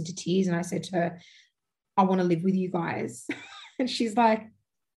just burst into tears. And I said to her, I want to live with you guys. And she's like,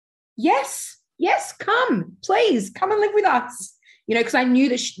 yes, come, please come and live with us. You know, because I knew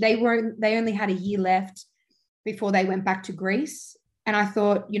that they only had a year left before they went back to Greece. And I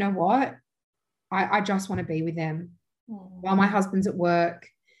thought, you know what? I just want to be with them. While my husband's at work,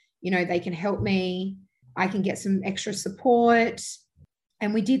 you know, they can help me. I can get some extra support.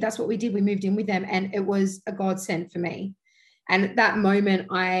 And we did. That's what we did. We moved in with them. And it was a godsend for me. And at that moment,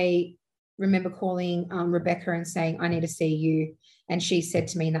 I remember calling Rebecca and saying, I need to see you. And she said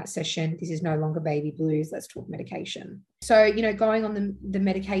to me in that session, this is no longer baby blues. Let's talk medication. So, you know, going on the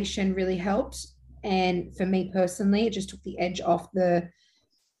medication really helped. And for me personally, it just took the edge off the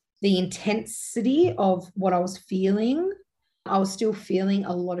intensity of what I was feeling. I was still feeling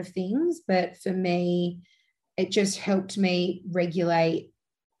a lot of things, but for me, it just helped me regulate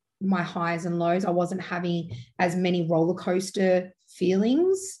my highs and lows. I wasn't having as many roller coaster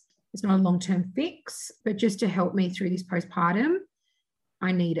feelings. It's not a long-term fix, but just to help me through this postpartum,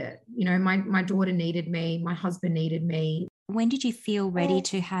 I need it. You know, my daughter needed me. My husband needed me. When did you feel ready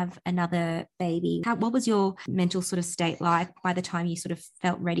to have another baby? What was your mental sort of state like by the time you sort of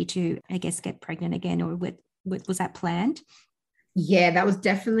felt ready to, I guess, get pregnant again, or was that planned? Yeah, that was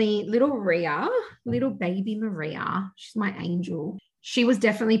definitely little baby Maria. She's my angel. She was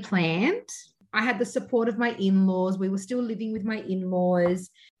definitely planned. I had the support of my in-laws. We were still living with my in-laws.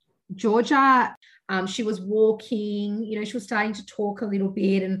 Georgia, she was walking, you know, she was starting to talk a little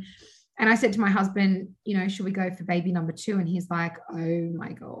bit. And I said to my husband, you know, should we go for baby number 2? And he's like, oh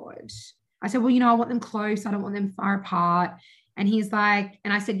my God. I said, well, you know, I want them close. I don't want them far apart. And he's like,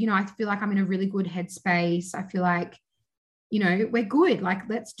 and I said, you know, I feel like I'm in a really good headspace. I feel like, you know, we're good. Like,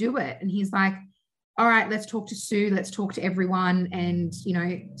 let's do it. And he's like, all right, let's talk to Sue. Let's talk to everyone and, you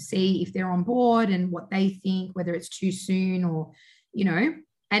know, see if they're on board and what they think, whether it's too soon or, you know,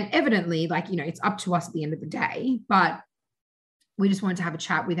 and evidently, like, you know, it's up to us at the end of the day, but we just wanted to have a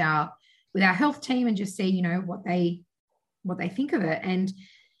chat with our health team and just see, you know, what they think of it. And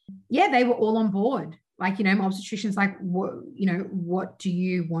yeah, they were all on board. Like, you know, my obstetrician's like, what do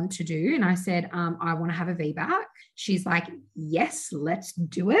you want to do? And I said, I want to have a VBAC. She's like, yes, let's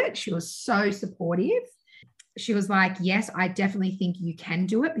do it. She was so supportive. She was like, yes, I definitely think you can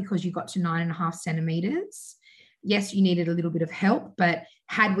do it because you got to 9.5 centimeters. Yes, you needed a little bit of help, but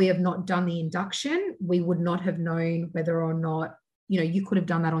had we have not done the induction, we would not have known whether or not, you know, you could have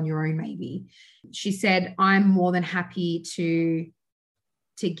done that on your own maybe. She said, I'm more than happy to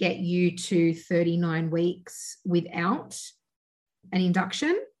get you to 39 weeks without an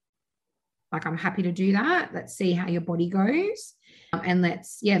induction. Like, I'm happy to do that. Let's see how your body goes. And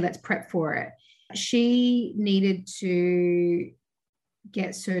let's prep for it. She needed to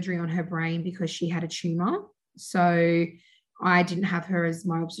get surgery on her brain because she had a tumor. So I didn't have her as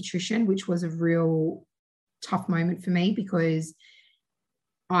my obstetrician, which was a real tough moment for me because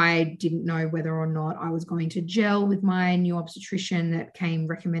I didn't know whether or not I was going to gel with my new obstetrician that came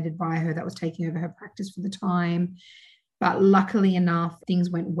recommended by her that was taking over her practice for the time. But luckily enough, things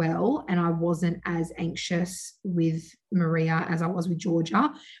went well and I wasn't as anxious with Maria as I was with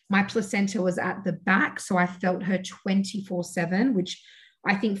Georgia. My placenta was at the back, so I felt her 24/7, which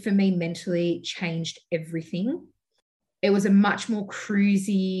I think for me mentally changed everything. It was a much more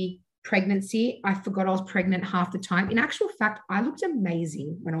cruisy pregnancy. I forgot I was pregnant half the time. In actual fact, I looked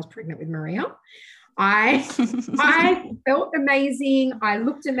amazing when I was pregnant with Maria. I felt amazing. I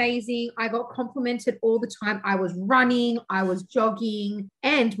looked amazing. I got complimented all the time. I was running, I was jogging,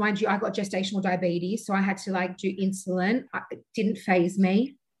 and mind you, I got gestational diabetes, so I had to like do insulin. It didn't faze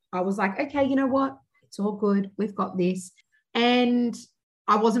me. I was like, okay, you know what? It's all good. We've got this. And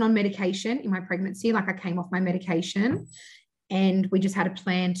I wasn't on medication in my pregnancy. Like, I came off my medication and we just had a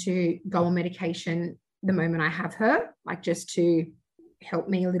plan to go on medication the moment I have her, like just to help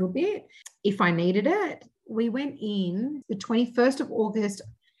me a little bit if I needed it. We went in the 21st of August.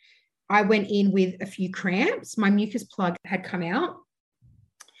 I went in with a few cramps. My mucus plug had come out.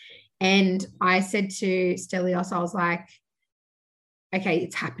 And I said to Stelios, I was like, okay,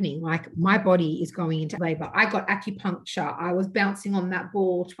 it's happening. Like, my body is going into labor. I got acupuncture. I was bouncing on that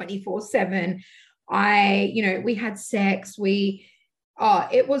ball 24/7. We had sex.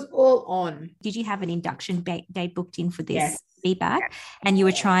 It was all on. Did you have an induction day booked in for this Yes. VBAC? And you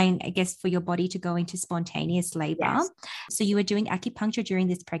were trying, I guess, for your body to go into spontaneous labor. Yes. So you were doing acupuncture during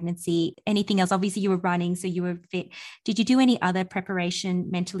this pregnancy. Anything else? Obviously, you were running, so you were fit. Did you do any other preparation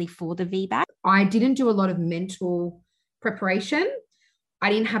mentally for the VBAC? I didn't do a lot of mental preparation. I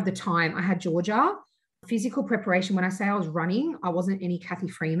didn't have the time. I had Georgia. Physical preparation, when I say I was running, I wasn't any Kathy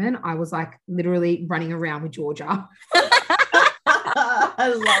Freeman. I was like literally running around with Georgia. I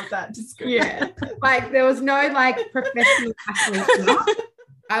love that description. Yeah. Like there was no like professional athlete.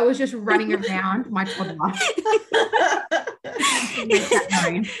 I was just running around my toddler. But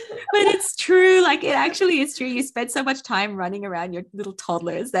it's true. Like it actually is true. You spend so much time running around your little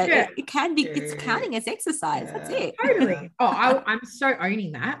toddlers that it can be, it's counting as exercise. Yeah. That's it. Totally. I'm so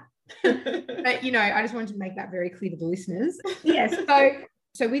owning that. But, I just wanted to make that very clear to the listeners. Yes.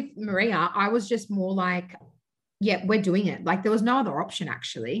 So with Maria, I was just more like, yeah, we're doing it. Like there was no other option,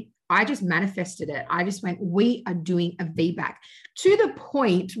 actually. I just manifested it. I just went, we are doing a VBAC, to the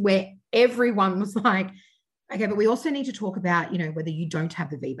point where everyone was like, okay, but we also need to talk about, whether you don't have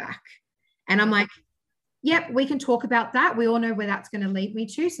the VBAC. And I'm like, yep, we can talk about that. We all know where that's going to lead me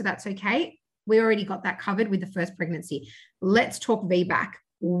to. So that's okay. We already got that covered with the first pregnancy. Let's talk VBAC.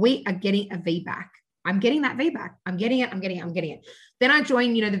 We are getting a VBAC. I'm getting that VBAC. I'm getting it. Then I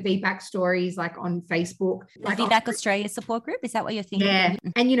joined, the VBAC stories like on Facebook. Like VBAC Australia support group. Is that what you're thinking? Yeah.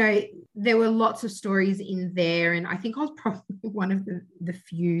 And, there were lots of stories in there. And I think I was probably one of the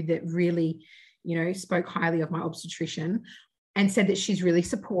few that really, spoke highly of my obstetrician and said that she's really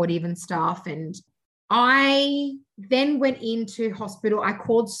supportive and stuff. And I then went into hospital. I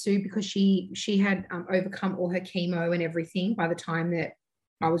called Sue because she had overcome all her chemo and everything by the time that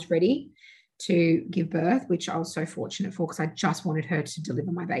I was ready to give birth, which I was so fortunate for because I just wanted her to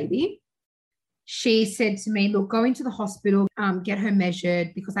deliver my baby. She said to me, look, go into the hospital, get her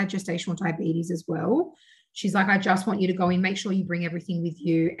measured because I had gestational diabetes as well. She's like, I just want you to go in, make sure you bring everything with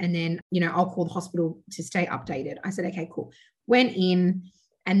you. And then, I'll call the hospital to stay updated. I said, okay, cool. Went in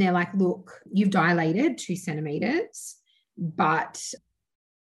and they're like, look, you've dilated 2 centimeters, but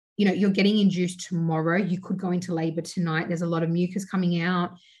you're getting induced tomorrow. You could go into labor tonight. There's a lot of mucus coming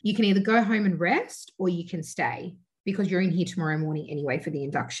out. You can either go home and rest or you can stay because you're in here tomorrow morning anyway for the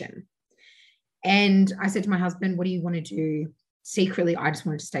induction. And I said to my husband, what do you want to do? Secretly, I just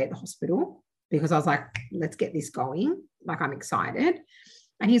wanted to stay at the hospital because I was like, let's get this going. Like, I'm excited.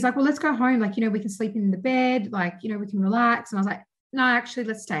 And he's like, well, let's go home. Like, we can sleep in the bed. Like, we can relax. And I was like, no, actually,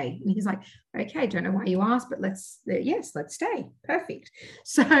 let's stay. And he's like, okay, don't know why you asked, but let's stay. Perfect.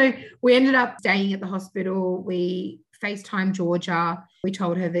 So we ended up staying at the hospital. We FaceTimed Georgia. We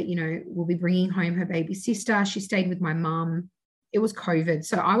told her that, we'll be bringing home her baby sister. She stayed with my mum. It was COVID.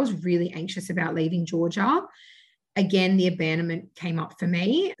 So I was really anxious about leaving Georgia. Again, the abandonment came up for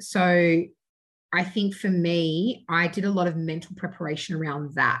me. So I think for me, I did a lot of mental preparation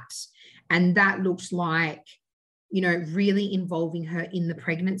around that. And that looked like, really involving her in the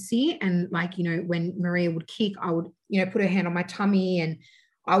pregnancy. And like, when Maria would kick, I would, put her hand on my tummy and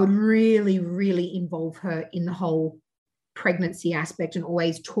I would really, really involve her in the whole pregnancy aspect and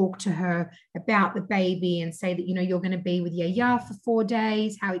always talk to her about the baby and say that, you're going to be with Yaya for 4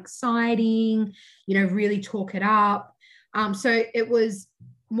 days. How exciting, really talk it up. So it was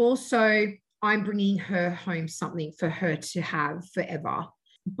more so I'm bringing her home something for her to have forever.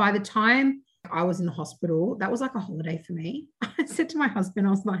 By the time I was in the hospital, that was like a holiday for me. I said to my husband,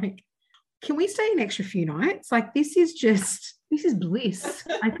 I was like, can we stay an extra few nights? Like, this is bliss.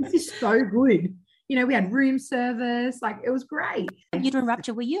 Like, this is so good. We had room service. Like, it was great. Uterine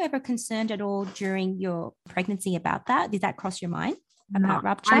rupture. Were you ever concerned at all during your pregnancy about that? Did that cross your mind about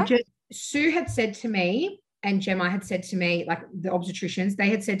rupture? Sue had said to me and Gemma had said to me, like the obstetricians, they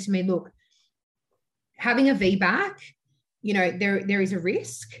had said to me, look, having a VBAC, there is a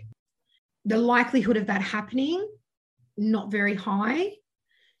risk. The likelihood of that happening, not very high.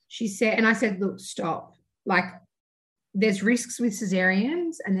 She said, and I said, look, stop. Like, there's risks with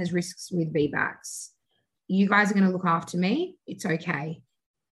cesareans and there's risks with VBACs. You guys are going to look after me. It's okay.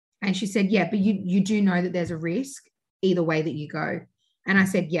 And she said, yeah, but you do know that there's a risk either way that you go. And I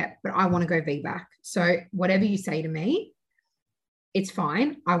said, yeah, but I want to go VBAC. So whatever you say to me, it's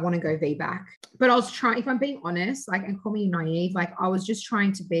fine. I want to go VBAC. But I was trying, if I'm being honest, like, and call me naive, like I was just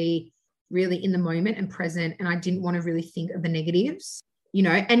trying to be really in the moment and present. And I didn't want to really think of the negatives,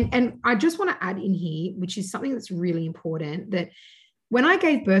 and I just want to add in here, which is something that's really important, that when I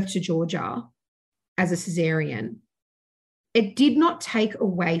gave birth to Georgia as a cesarean, it did not take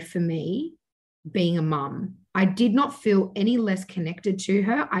away for me being a mum. I did not feel any less connected to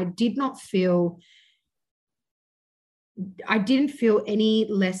her. I did not feel I didn't feel any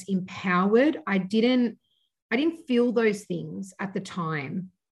less empowered. I didn't feel those things at the time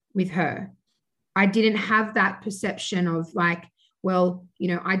with her. I didn't have that perception of like, well,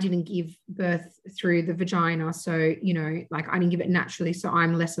 I didn't give birth through the vagina. So, like I didn't give it naturally. So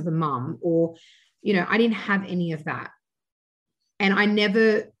I'm less of a mum, or, I didn't have any of that. And I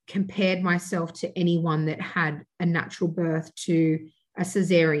never compared myself to anyone that had a natural birth to a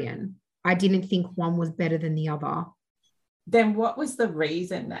caesarean. I didn't think one was better than the other. Then what was the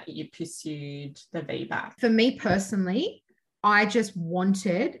reason that you pursued the VBAC? For me personally, I just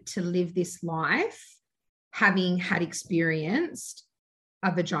wanted to live this life having had experienced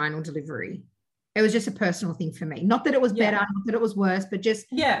a vaginal delivery. It was just a personal thing for me. Not that it was better, not that it was worse, but just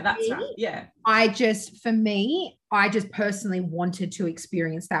that's right. Yeah. I just personally wanted to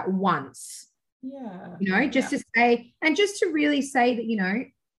experience that once. Yeah. Just to say, and just to really say that,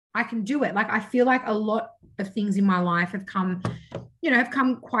 I can do it. Like, I feel like a lot of things in my life have come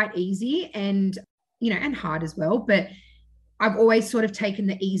quite easy and, and hard as well. But I've always sort of taken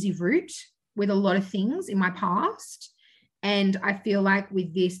the easy route with a lot of things in my past. And I feel like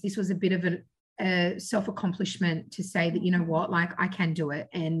with this was a bit of a self-accomplishment to say that, you know what, like I can do it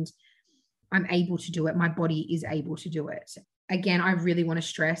and I'm able to do it. My body is able to do it. Again, I really want to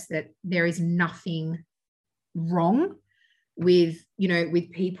stress that there is nothing wrong with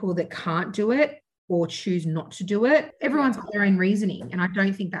people that can't do it or choose not to do it. Everyone's got their own reasoning, and I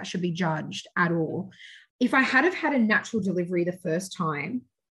don't think that should be judged at all. If I had have had a natural delivery the first time,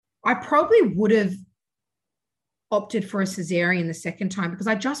 I probably would have opted for a caesarean the second time because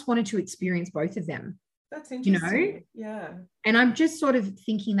I just wanted to experience both of them. That's interesting. Yeah. And I'm just sort of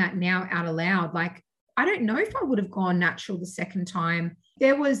thinking that now out aloud. Like, I don't know if I would have gone natural the second time. If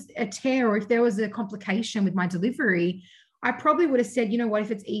there was a tear or if there was a complication with my delivery, I probably would have said, you know what,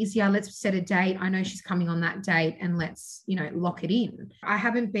 if it's easier, let's set a date. I know she's coming on that date and let's, lock it in. I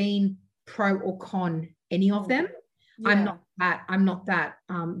haven't been pro or con any of them. Yeah. I'm not that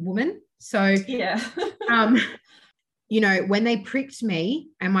woman. So, when they pricked me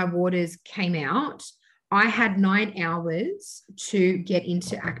and my waters came out, I had 9 hours to get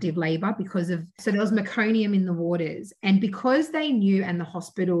into active labor so there was meconium in the waters. And because they knew, and the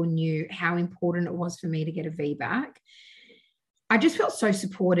hospital knew how important it was for me to get a VBAC, I just felt so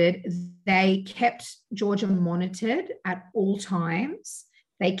supported. They kept Georgia monitored at all times.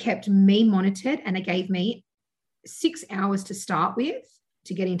 They kept me monitored, and they gave me 6 hours to start with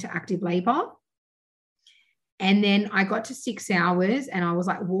to get into active labor. And then I got to 6 hours and I was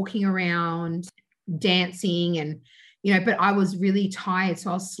like walking around, dancing, and, but I was really tired. So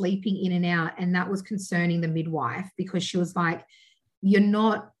I was sleeping in and out. And that was concerning the midwife, because she was like,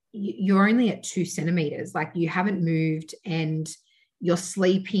 you're only at 2 centimeters. Like, you haven't moved and you're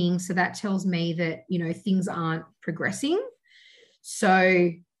sleeping. So that tells me that, things aren't progressing.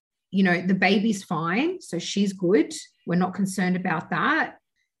 So, the baby's fine. So she's good. We're not concerned about that.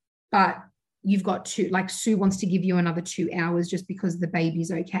 But you've got Sue wants to give you another 2 hours just because the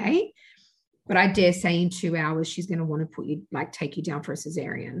baby's okay. But I dare say in 2 hours, she's going to want to take you down for a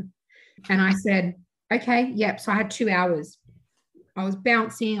caesarean. And I said, okay, yep. So I had 2 hours. I was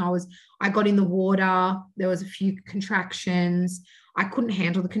bouncing. I got in the water. There was a few contractions. I couldn't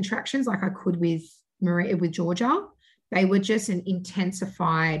handle the contractions like I could with Georgia. They were just an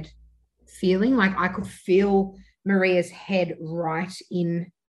intensified feeling. Like, I could feel Maria's head right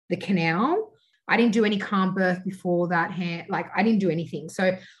in the canal. I didn't do any calm birth before that. I didn't do anything.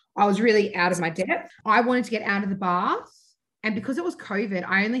 So I was really out of my depth. I wanted to get out of the bath. And because it was COVID,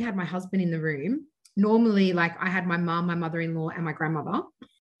 I only had my husband in the room. Normally, I had my mum, my mother-in-law, and my grandmother.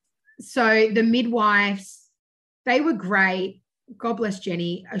 So the midwives, they were great. God bless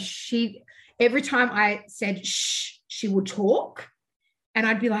Jenny. Every time I said shh, she would talk. And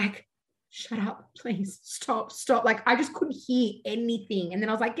I'd be like, shut up, please, stop. I just couldn't hear anything. And then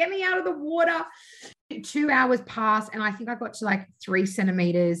I was like, get me out of the water. 2 hours passed, and I think I got to 3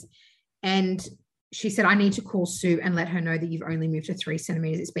 centimeters. And she said, I need to call Sue and let her know that you've only moved to 3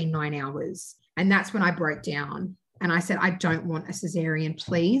 centimeters. It's been 9 hours. And that's when I broke down. And I said, I don't want a caesarean,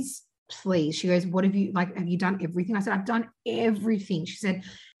 please. She goes, what have you, have you done everything? I said, I've done everything. She said,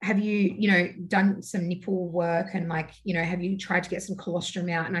 have you, done some nipple work? And have you tried to get some colostrum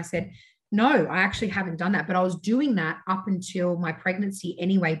out? And I said, no, I actually haven't done that. But I was doing that up until my pregnancy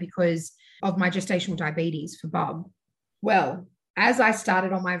anyway, because of my gestational diabetes for bub. Well, as I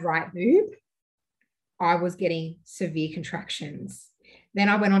started on my right boob, I was getting severe contractions. Then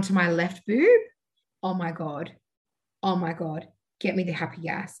I went on to my left boob. Oh my God, get me the happy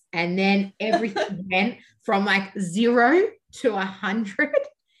gas. And then everything went from 0 to 100.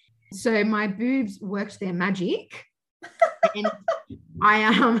 So my boobs worked their magic. And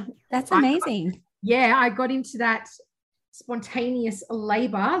I That's amazing. I got into that spontaneous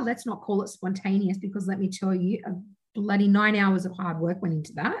labor. Let's not call it spontaneous, because let me tell you, a bloody 9 hours of hard work went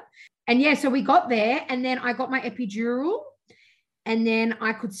into that. And so we got there, and then I got my epidural, and then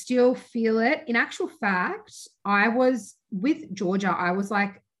I could still feel it. In actual fact, I was with Georgia. I was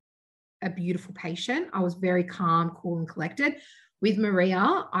like a beautiful patient. I was very calm, cool, and collected. With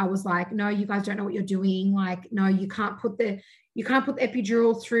Maria, I was like, no, you guys don't know what you're doing. Like, no, you can't put the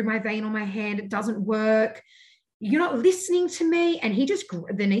epidural through my vein on my hand. It doesn't work. You're not listening to me. And the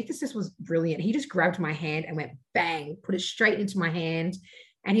anesthetist was brilliant. He just grabbed my hand and went bang, put it straight into my hand.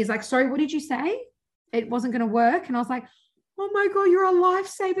 And he's like, sorry, what did you say? It wasn't going to work. And I was like, oh my God, you're a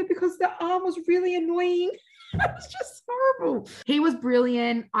lifesaver, because the arm was really annoying. It was just horrible. He was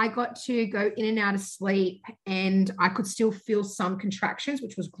brilliant. I got to go in and out of sleep, and I could still feel some contractions,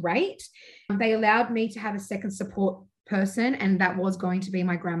 which was great. They allowed me to have a second support person, and that was going to be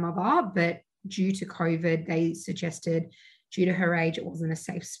my grandmother. But due to COVID, they suggested, due to her age, it wasn't a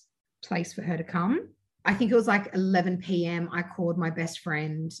safe place for her to come. I think it was like 11 p.m. I called my best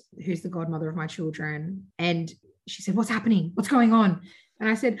friend, who's the godmother of my children, and she said, what's happening? What's going on? And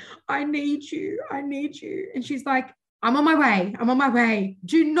I said, I need you. And she's like, I'm on my way.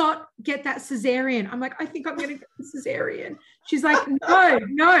 Do not get that cesarean. I'm like, I think I'm going to get the cesarean. She's like,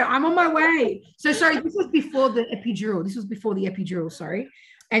 no, I'm on my way. So sorry, this was before the epidural. Sorry.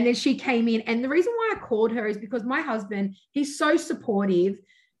 And then she came in. And the reason why I called her is because my husband, he's so supportive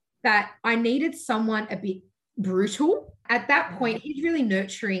that I needed someone a bit brutal. At that point, he's really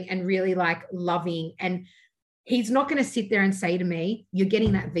nurturing and really like loving, and he's not going to sit there and say to me, you're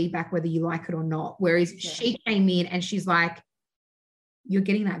getting that VBAC whether you like it or not. Whereas she came in and she's like, you're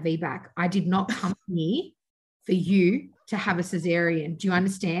getting that VBAC. I did not come here for you to have a cesarean. Do you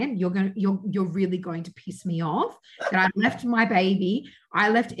understand? You're really going to piss me off that I left my baby. I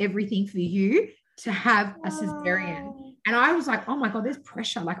left everything for you to have a cesarean. And I was like, oh my God, there's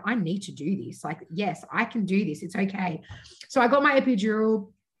pressure. Like, I need to do this. Like, yes, I can do this. It's okay. So I got my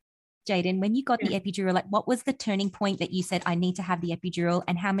epidural. Jaihden, when you got the epidural, like what was the turning point that you said, I need to have the epidural,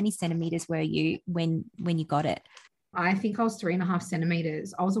 and how many centimeters were you when you got it? I think I was 3.5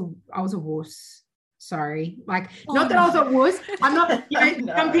 centimeters. I was a wuss. Sorry. Like, not that I was a wuss. I'm not,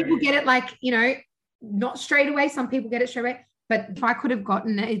 No. Some people get it like, not straight away. Some people get it straight away. But if I could have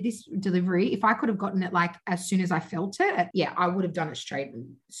gotten this delivery, if I could have gotten it like as soon as I felt it, I would have done it straight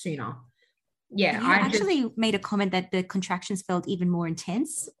sooner. Yeah, I actually made a comment that the contractions felt even more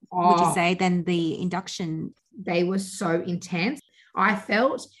intense, would you say, than the induction? They were so intense. I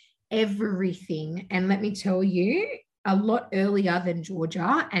felt everything. And let me tell you, a lot earlier than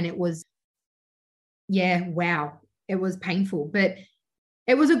Georgia. And it was, wow, it was painful. But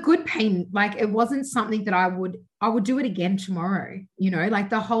it was a good pain. Like, it wasn't something that I would do it again tomorrow. Like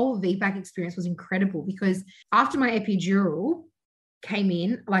the whole VBAC experience was incredible, because after my epidural came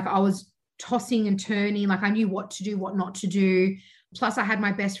in, like I was tossing and turning, like I knew what to do, what not to do. Plus I had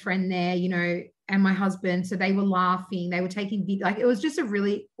my best friend there, and my husband. So they were laughing, they were taking video. Like, it was just a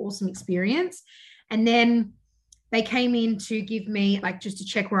really awesome experience. And then they came in to give me, like, just to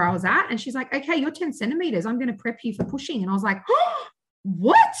check where I was at. And she's like, okay, you're 10 centimeters. I'm going to prep you for pushing. And I was like, oh,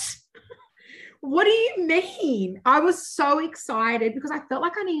 what? What do you mean? I was so excited because I felt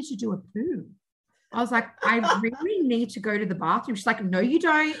like I needed to do a poo. I was like, I really need to go to the bathroom. She's like, no, you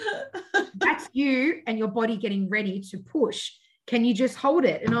don't. That's you and your body getting ready to push. Can you just hold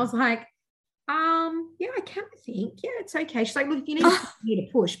it? And I was like, yeah, I can, I think. Yeah, it's okay. She's like, look, you need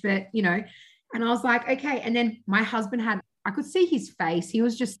to push, but, and I was like, okay. And then my husband I could see his face. He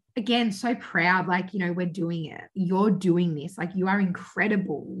was just, again, so proud. Like, we're doing it. You're doing this. Like, you are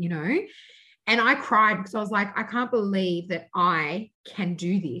incredible, And I cried because I was like, I can't believe that I can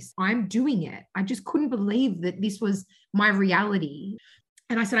do this. I'm doing it. I just couldn't believe that this was my reality.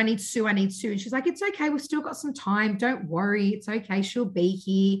 And I said, I need Sue. And she's like, it's okay. We've still got some time. Don't worry. It's okay. She'll be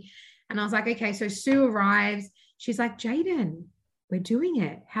here. And I was like, okay. So Sue arrives. She's like, Jaihden, we're doing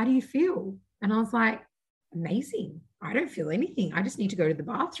it. How do you feel? And I was like, amazing. I don't feel anything. I just need to go to the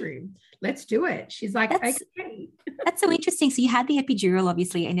bathroom. Let's do it. She's like, okay. That's so interesting. So you had the epidural,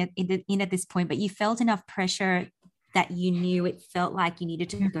 obviously, in at this point, but you felt enough pressure that you knew it felt like you needed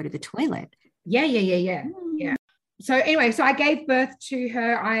to go to the toilet. Yeah. So anyway, so I gave birth to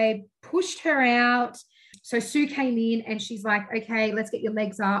her. I pushed her out. So Sue came in and she's like, okay, let's get your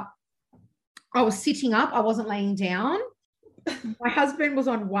legs up. I was sitting up. I wasn't laying down. My husband was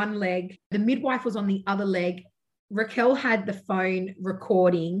on one leg. The midwife was on the other leg. Raquel had the phone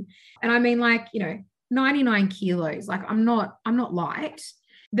recording. And I mean, like, 99 kilos. Like, I'm not light.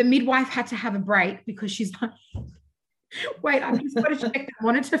 The midwife had to have a break because she's like, Wait, I've just got to check the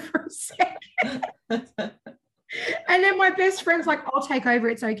monitor for a second. And then my best friend's like, I'll take over.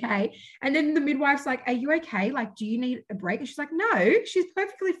 It's okay. And then the midwife's like, are you okay? Like, do you need a break? And she's like, no, she's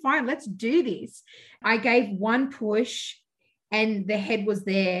perfectly fine. Let's do this. I gave one push and the head was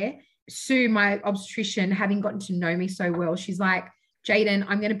there. Sue, my obstetrician, having gotten to know me so well, she's like, Jaihden,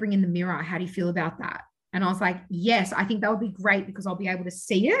 I'm going to bring in the mirror. How do you feel about that? And I was like, yes, I think that would be great because I'll be able to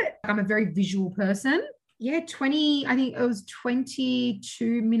see it. I'm a very visual person. Yeah, I think it was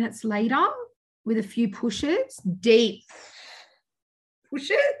 22 minutes later with a few pushes, deep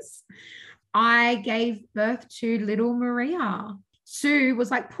pushes, I gave birth to little Maria. Sue was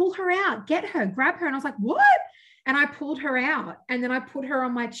like, pull her out, get her, grab her. And I was like, what? And I pulled her out and then I put her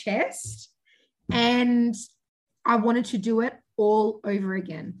on my chest and I wanted to do it all over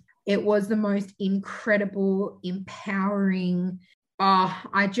again. It was the most incredible, empowering.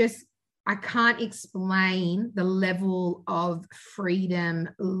 I can't explain the level of freedom,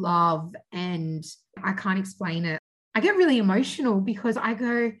 love, and I can't explain it. I get really emotional because I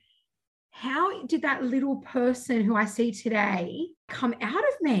go, how did that little person who I see today come out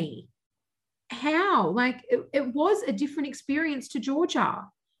of me? How? Like it was a different experience to Georgia.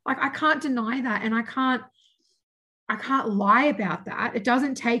 Like I can't deny that. And I can't lie about that. It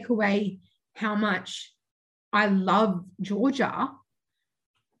doesn't take away how much I love Georgia.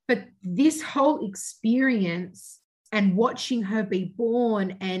 But this whole experience and watching her be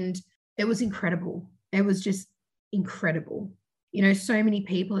born, and it was incredible. It was just incredible. You know, so many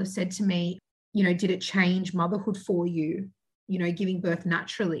people have said to me, you know, did it change motherhood for you, you know, giving birth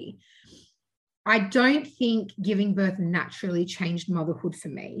naturally? I don't think giving birth naturally changed motherhood for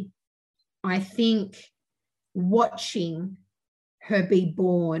me. I think watching her be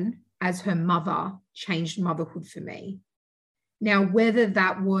born as her mother changed motherhood for me. Now, whether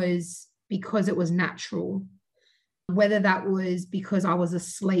that was because it was natural, whether that was because I was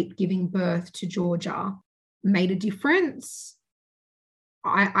asleep giving birth to Georgia made a difference,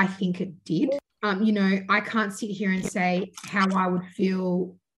 I think it did. You know, I can't sit here and say how I would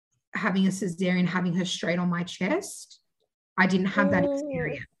feel having a cesarean, having her straight on my chest. I didn't have that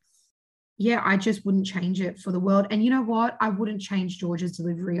experience. Yeah, I just wouldn't change it for the world. And you know what? I wouldn't change Georgia's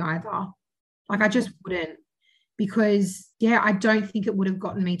delivery either. Like I just wouldn't. Because, yeah, I don't think it would have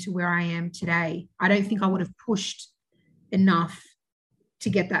gotten me to where I am today. I don't think I would have pushed enough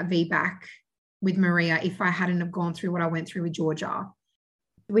to get that VBAC with Maria if I hadn't have gone through what I went through with Georgia.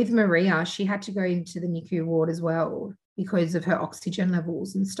 With Maria, she had to go into the NICU ward as well because of her oxygen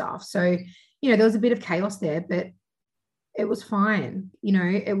levels and stuff. So, you know, there was a bit of chaos there, but it was fine. You know,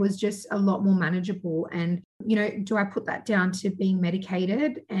 it was just a lot more manageable. And, you know, do I put that down to being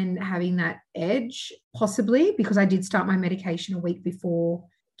medicated and having that edge? Possibly, because I did start my medication a week before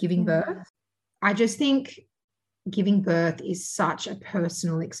giving birth. I just think giving birth is such a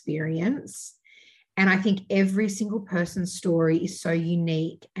personal experience. And I think every single person's story is so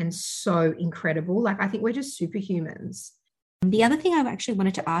unique and so incredible. Like, I think we're just superhumans. The other thing I actually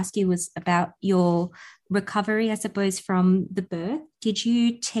wanted to ask you was about your recovery, I suppose, from the birth. Did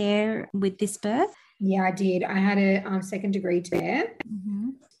you tear with this birth? Yeah, I did. I had a second degree tear,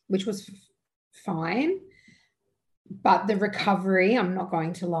 which was fine. But the recovery, I'm not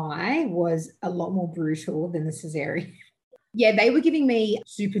going to lie, was a lot more brutal than the cesarean. Yeah, they were giving me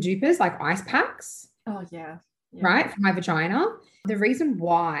super dupers, like ice packs. Oh, yeah. Right, for my vagina. The reason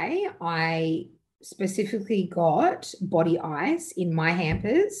why I specifically got body ice in my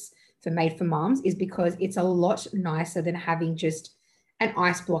hampers for Made for Mums is because it's a lot nicer than having just an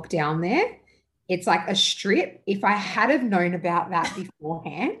ice block down there. It's like a strip. If I had have known about that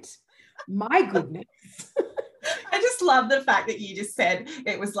beforehand, my goodness. I just love the fact that you just said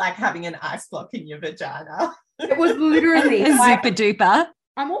it was like having an ice block in your vagina. It was literally super duper.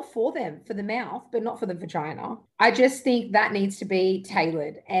 I'm all for them for the mouth, but not for the vagina. I just think that needs to be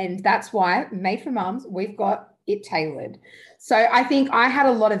tailored. And that's why Made for Mums, we've got it tailored. So I think I had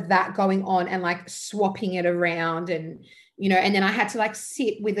a lot of that going on and like swapping it around and, you know, and then I had to like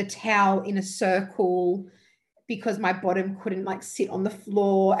sit with a towel in a circle because my bottom couldn't like sit on the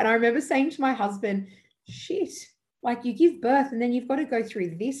floor. And I remember saying to my husband, shit, like you give birth and then you've got to go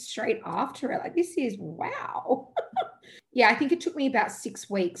through this straight after it. Like this is wow. Yeah, I think it took me about 6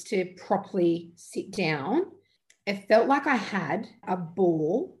 weeks to properly sit down. It felt like I had a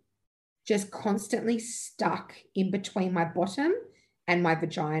ball just constantly stuck in between my bottom and my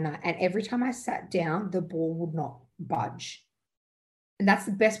vagina. And every time I sat down, the ball would not budge. And that's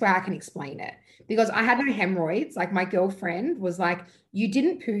the best way I can explain it. Because I had no hemorrhoids. Like my girlfriend was like, you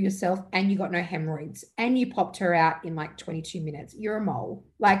didn't poo yourself and you got no hemorrhoids. And you popped her out in like 22 minutes. You're a mole.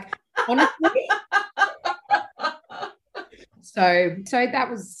 Like, honestly. So that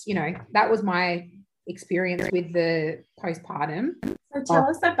was, that was my experience with the postpartum. So tell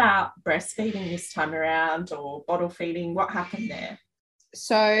us about breastfeeding this time around, or bottle feeding. What happened there?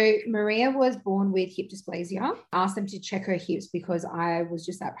 So Maria was born with hip dysplasia. I asked them to check her hips because I was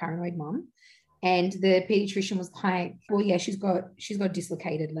just that paranoid mum. And the pediatrician was like, well, yeah, she's got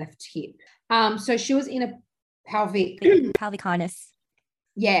dislocated left hip. So she was in a pelvic harness.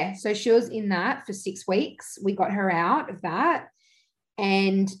 Yeah. So she was in that for 6 weeks. We got her out of that.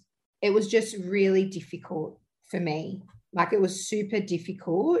 And it was just really difficult for me. Like, it was super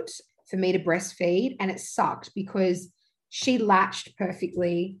difficult for me to breastfeed, and it sucked because she latched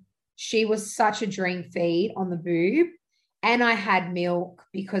perfectly. She was such a dream feed on the boob. And I had milk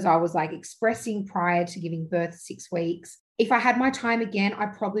because I was like expressing prior to giving birth 6 weeks. If I had my time again, I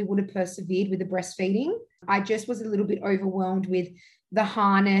probably would have persevered with the breastfeeding. I just was a little bit overwhelmed with the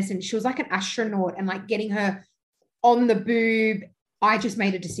harness, and she was like an astronaut, and like getting her on the boob. I just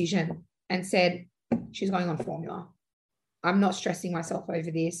made a decision and said, she's going on formula. I'm not stressing myself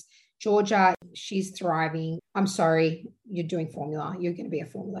over this. Georgia, she's thriving. I'm sorry, you're doing formula. You're going to be a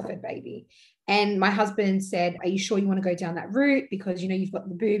formula-fed baby. And my husband said, are you sure you want to go down that route? Because, you've got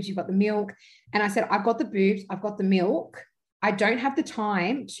the boobs, you've got the milk. And I said, I've got the boobs, I've got the milk. I don't have the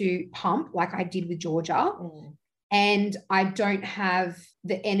time to pump like I did with Georgia. And I don't have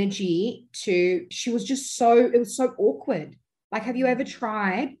the energy to, it was so awkward. Like, have you ever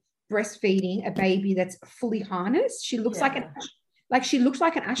tried breastfeeding a baby that's fully harnessed? She looks like she looks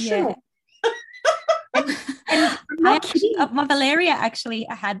like an astronaut. Yeah. and I'm not kidding. My Valeria actually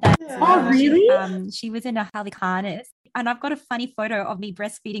had that. Yeah. Oh, really? She was in a pelvic harness. And I've got a funny photo of me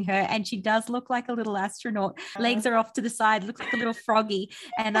breastfeeding her, and she does look like a little astronaut. Legs are off to the side, looks like a little froggy.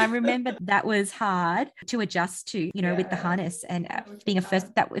 And I remember that was hard to adjust to, with the harness. And being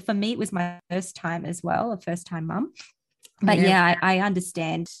for me, it was my first time as well, a first time mum. But I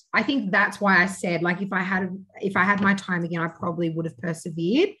understand. I think that's why I said, like, if I had my time again, I probably would have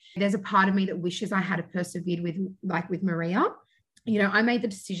persevered. There's a part of me that wishes I had persevered with Maria. I made the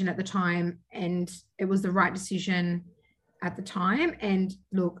decision at the time, and it was the right decision at the time. And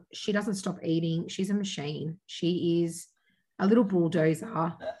look, she doesn't stop eating. She's a machine. She is a little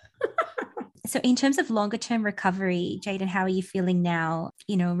bulldozer. So in terms of longer term recovery, Jaihden, how are you feeling now?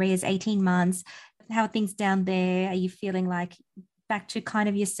 Maria's 18 months. How are things down there? Are you feeling like back to kind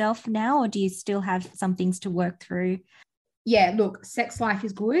of yourself now, or do you still have some things to work through? Yeah, look, sex life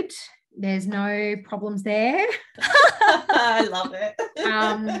is good. There's no problems there. I love it.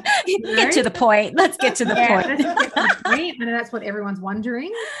 Get to the point. Let's get to the point. Let's get to the point. I know that's what everyone's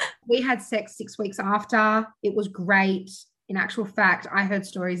wondering. We had sex 6 weeks after. It was great. In actual fact, I heard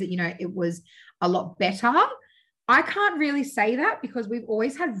stories that, it was a lot better. I can't really say that because we've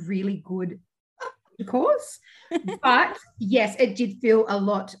always had really good intercourse. But yes, it did feel a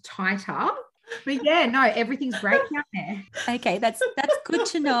lot tighter. But yeah, no, everything's great down there. Okay, that's good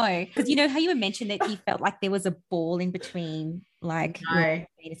to know. Because how you mentioned that you felt like there was a ball in between, like your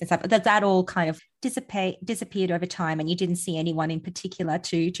penis and stuff. That all kind of disappeared over time, and you didn't see anyone in particular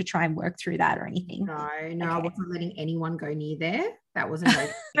to try and work through that or anything. No, okay. I wasn't letting anyone go near there. That wasn't okay.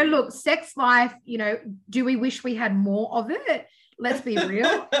 So look, sex life, do we wish we had more of it? Let's be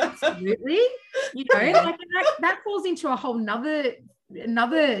real. Absolutely. That falls into a whole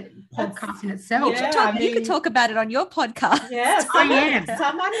another podcast in itself. Yeah, you could talk about it on your podcast. Yeah,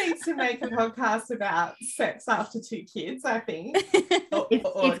 someone needs to make a podcast about sex after 2 kids, I think.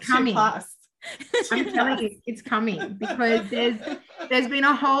 It's coming. I'm telling you, it's coming, because there's been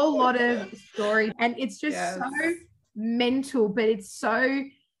a whole lot of stories, and it's just so mental, but it's so,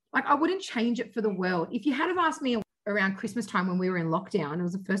 like, I wouldn't change it for the world. If you had have asked me around Christmas time when we were in lockdown, it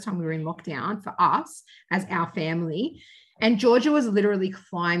was the first time we were in lockdown for us as our family, and Georgia was literally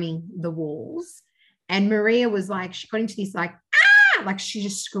climbing the walls, and Maria was like, she got into this like she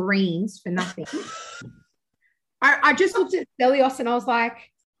just screams for nothing. I just looked at Stelios and I was like,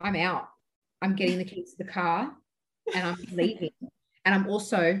 I'm out. I'm getting the keys to the car and I'm leaving, and I'm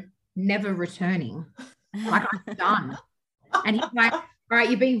also never returning. Like, I'm done. And he's like, all right,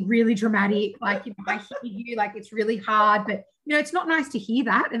 you're being really dramatic. Like, I hear you, like, it's really hard, but it's not nice to hear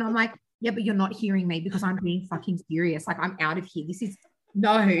that. And I'm like, yeah, but you're not hearing me because I'm being fucking serious. Like, I'm out of here. This is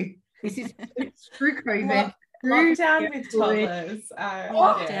screw COVID. Lockdown with toddlers.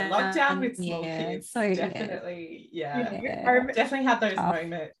 Lockdown with small kids. So definitely, definitely have those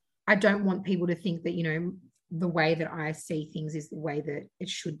moments. I don't want people to think that, the way that I see things is the way that it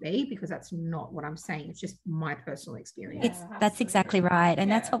should be, because that's not what I'm saying. It's just my personal experience. That's exactly right. And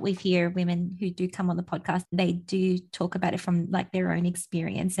that's what we hear women who do come on the podcast. They do talk about it from like their own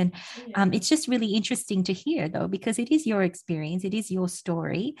experience. And it's just really interesting to hear though, because it is your experience, it is your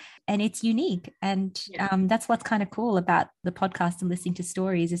story, and it's unique. And that's what's kind of cool about the podcast and listening to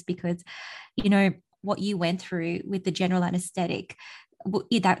stories, is because, you know, what you went through with the general anaesthetic,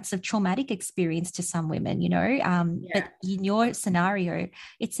 that's a traumatic experience to some women, you know, but in your scenario,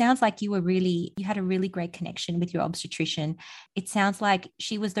 it sounds like you had a really great connection with your obstetrician. It sounds like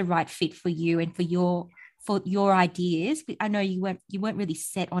she was the right fit for you and for your ideas. I know you weren't really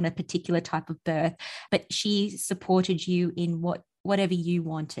set on a particular type of birth, but she supported you in whatever you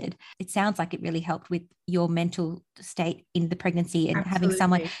wanted. It sounds like it really helped with your mental state in the pregnancy, and having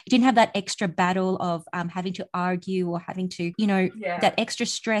someone, you didn't have that extra battle of having to argue or having to, you know, that extra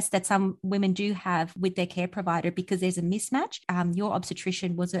stress that some women do have with their care provider because there's a mismatch. Your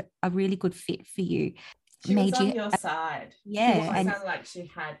obstetrician was a really good fit for you. She was on your side. Yeah. It sounded like she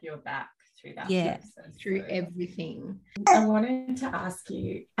had your back through that process. Through everything. I wanted to ask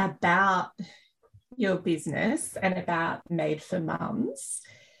you about your business and about Made for Mums.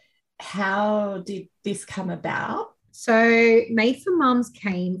 How did this come about? So Made for Mums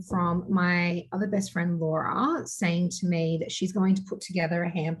came from my other best friend, Laura, saying to me that she's going to put together a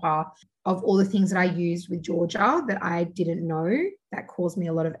hamper of all the things that I used with Georgia that I didn't know that caused me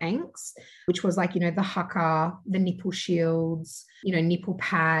a lot of angst, which was like, you know, the hucker, the nipple shields, you know, nipple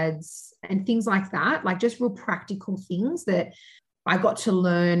pads and things like that, like just real practical things that I got to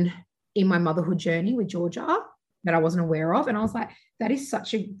learn in my motherhood journey with Georgia that I wasn't aware of. And I was like, that is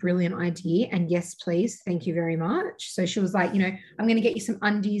such a brilliant idea. And yes, please. Thank you very much. So she was like, you know, I'm going to get you some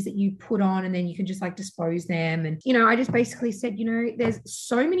undies that you put on and then you can just like dispose them. And, you know, I just basically said, you know, there's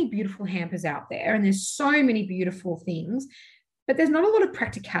so many beautiful hampers out there and there's so many beautiful things, but there's not a lot of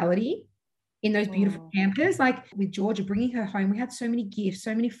practicality in those beautiful hampers. Like with Georgia, bringing her home, we had so many gifts,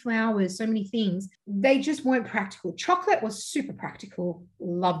 so many flowers, so many things. They just weren't practical. Chocolate was super practical.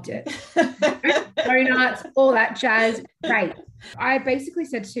 Loved it. Donuts, all that jazz. Great. I basically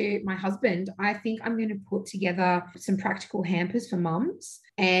said to my husband, I think I'm going to put together some practical hampers for mums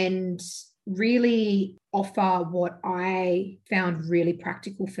and really offer what I found really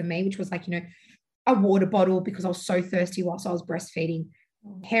practical for me, which was like, you know, a water bottle because I was so thirsty whilst I was breastfeeding,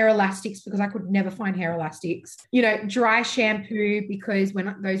 hair elastics because I could never find hair elastics, you know, dry shampoo because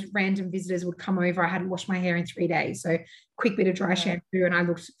when those random visitors would come over, I hadn't washed my hair in 3 days. So quick bit of dry shampoo and I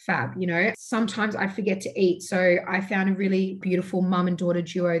looked fab, you know. Sometimes I'd forget to eat. So I found a really beautiful mum and daughter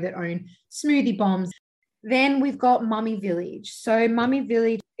duo that own smoothie bombs. Then we've got Mummy Village. So Mummy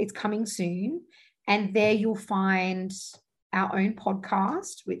Village, it's coming soon. And there you'll find our own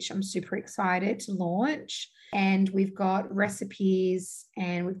podcast, which I'm super excited to launch. And we've got recipes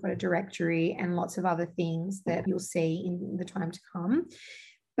and we've got a directory and lots of other things that you'll see in the time to come.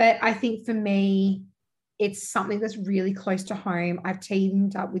 But I think for me, it's something that's really close to home. I've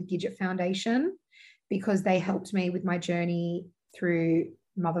teamed up with Gidget Foundation because they helped me with my journey through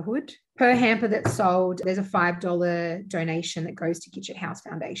motherhood. Per hamper that's sold, there's a $5 donation that goes to Gidget House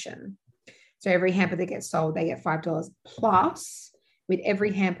Foundation. So every hamper that gets sold, they get $5 plus. With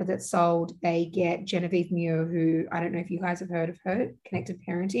every hamper that's sold, they get Genevieve Muir, who I don't know if you guys have heard of her, Connected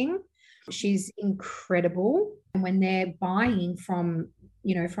Parenting. She's incredible. And when they're buying from,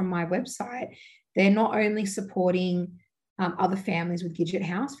 you know, from my website, they're not only supporting other families with Gidget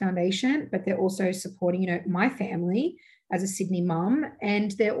House Foundation, but they're also supporting, you know, my family as a Sydney mum,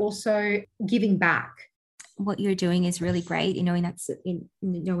 and they're also giving back. What you're doing is really great, knowing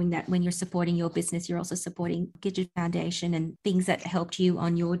that when you're supporting your business, you're also supporting Gidget Foundation and things that helped you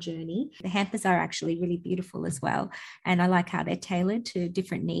on your journey. The hampers are actually really beautiful as well. And I like how they're tailored to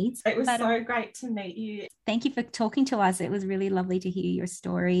different needs. It was so great to meet you. Thank you for talking to us. It was really lovely to hear your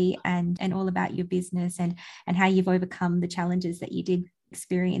story and all about your business and how you've overcome the challenges that you did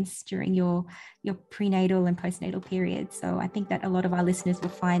experience during your prenatal and postnatal period. So I think that a lot of our listeners will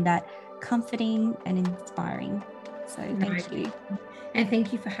find that comforting and inspiring. So thank you. And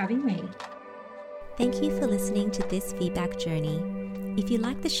thank you for having me. Thank you for listening to this feedback journey. If you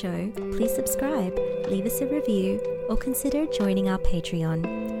like the show, please subscribe, leave us a review, or consider joining our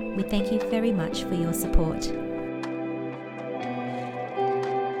Patreon. We thank you very much for your support.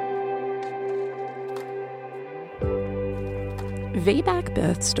 VBAC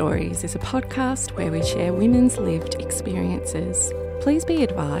Birth Stories is a podcast where we share women's lived experiences. Please be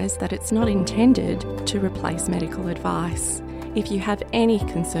advised that it's not intended to replace medical advice. If you have any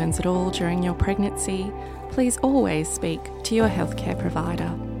concerns at all during your pregnancy, please always speak to your healthcare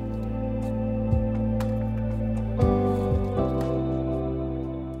provider.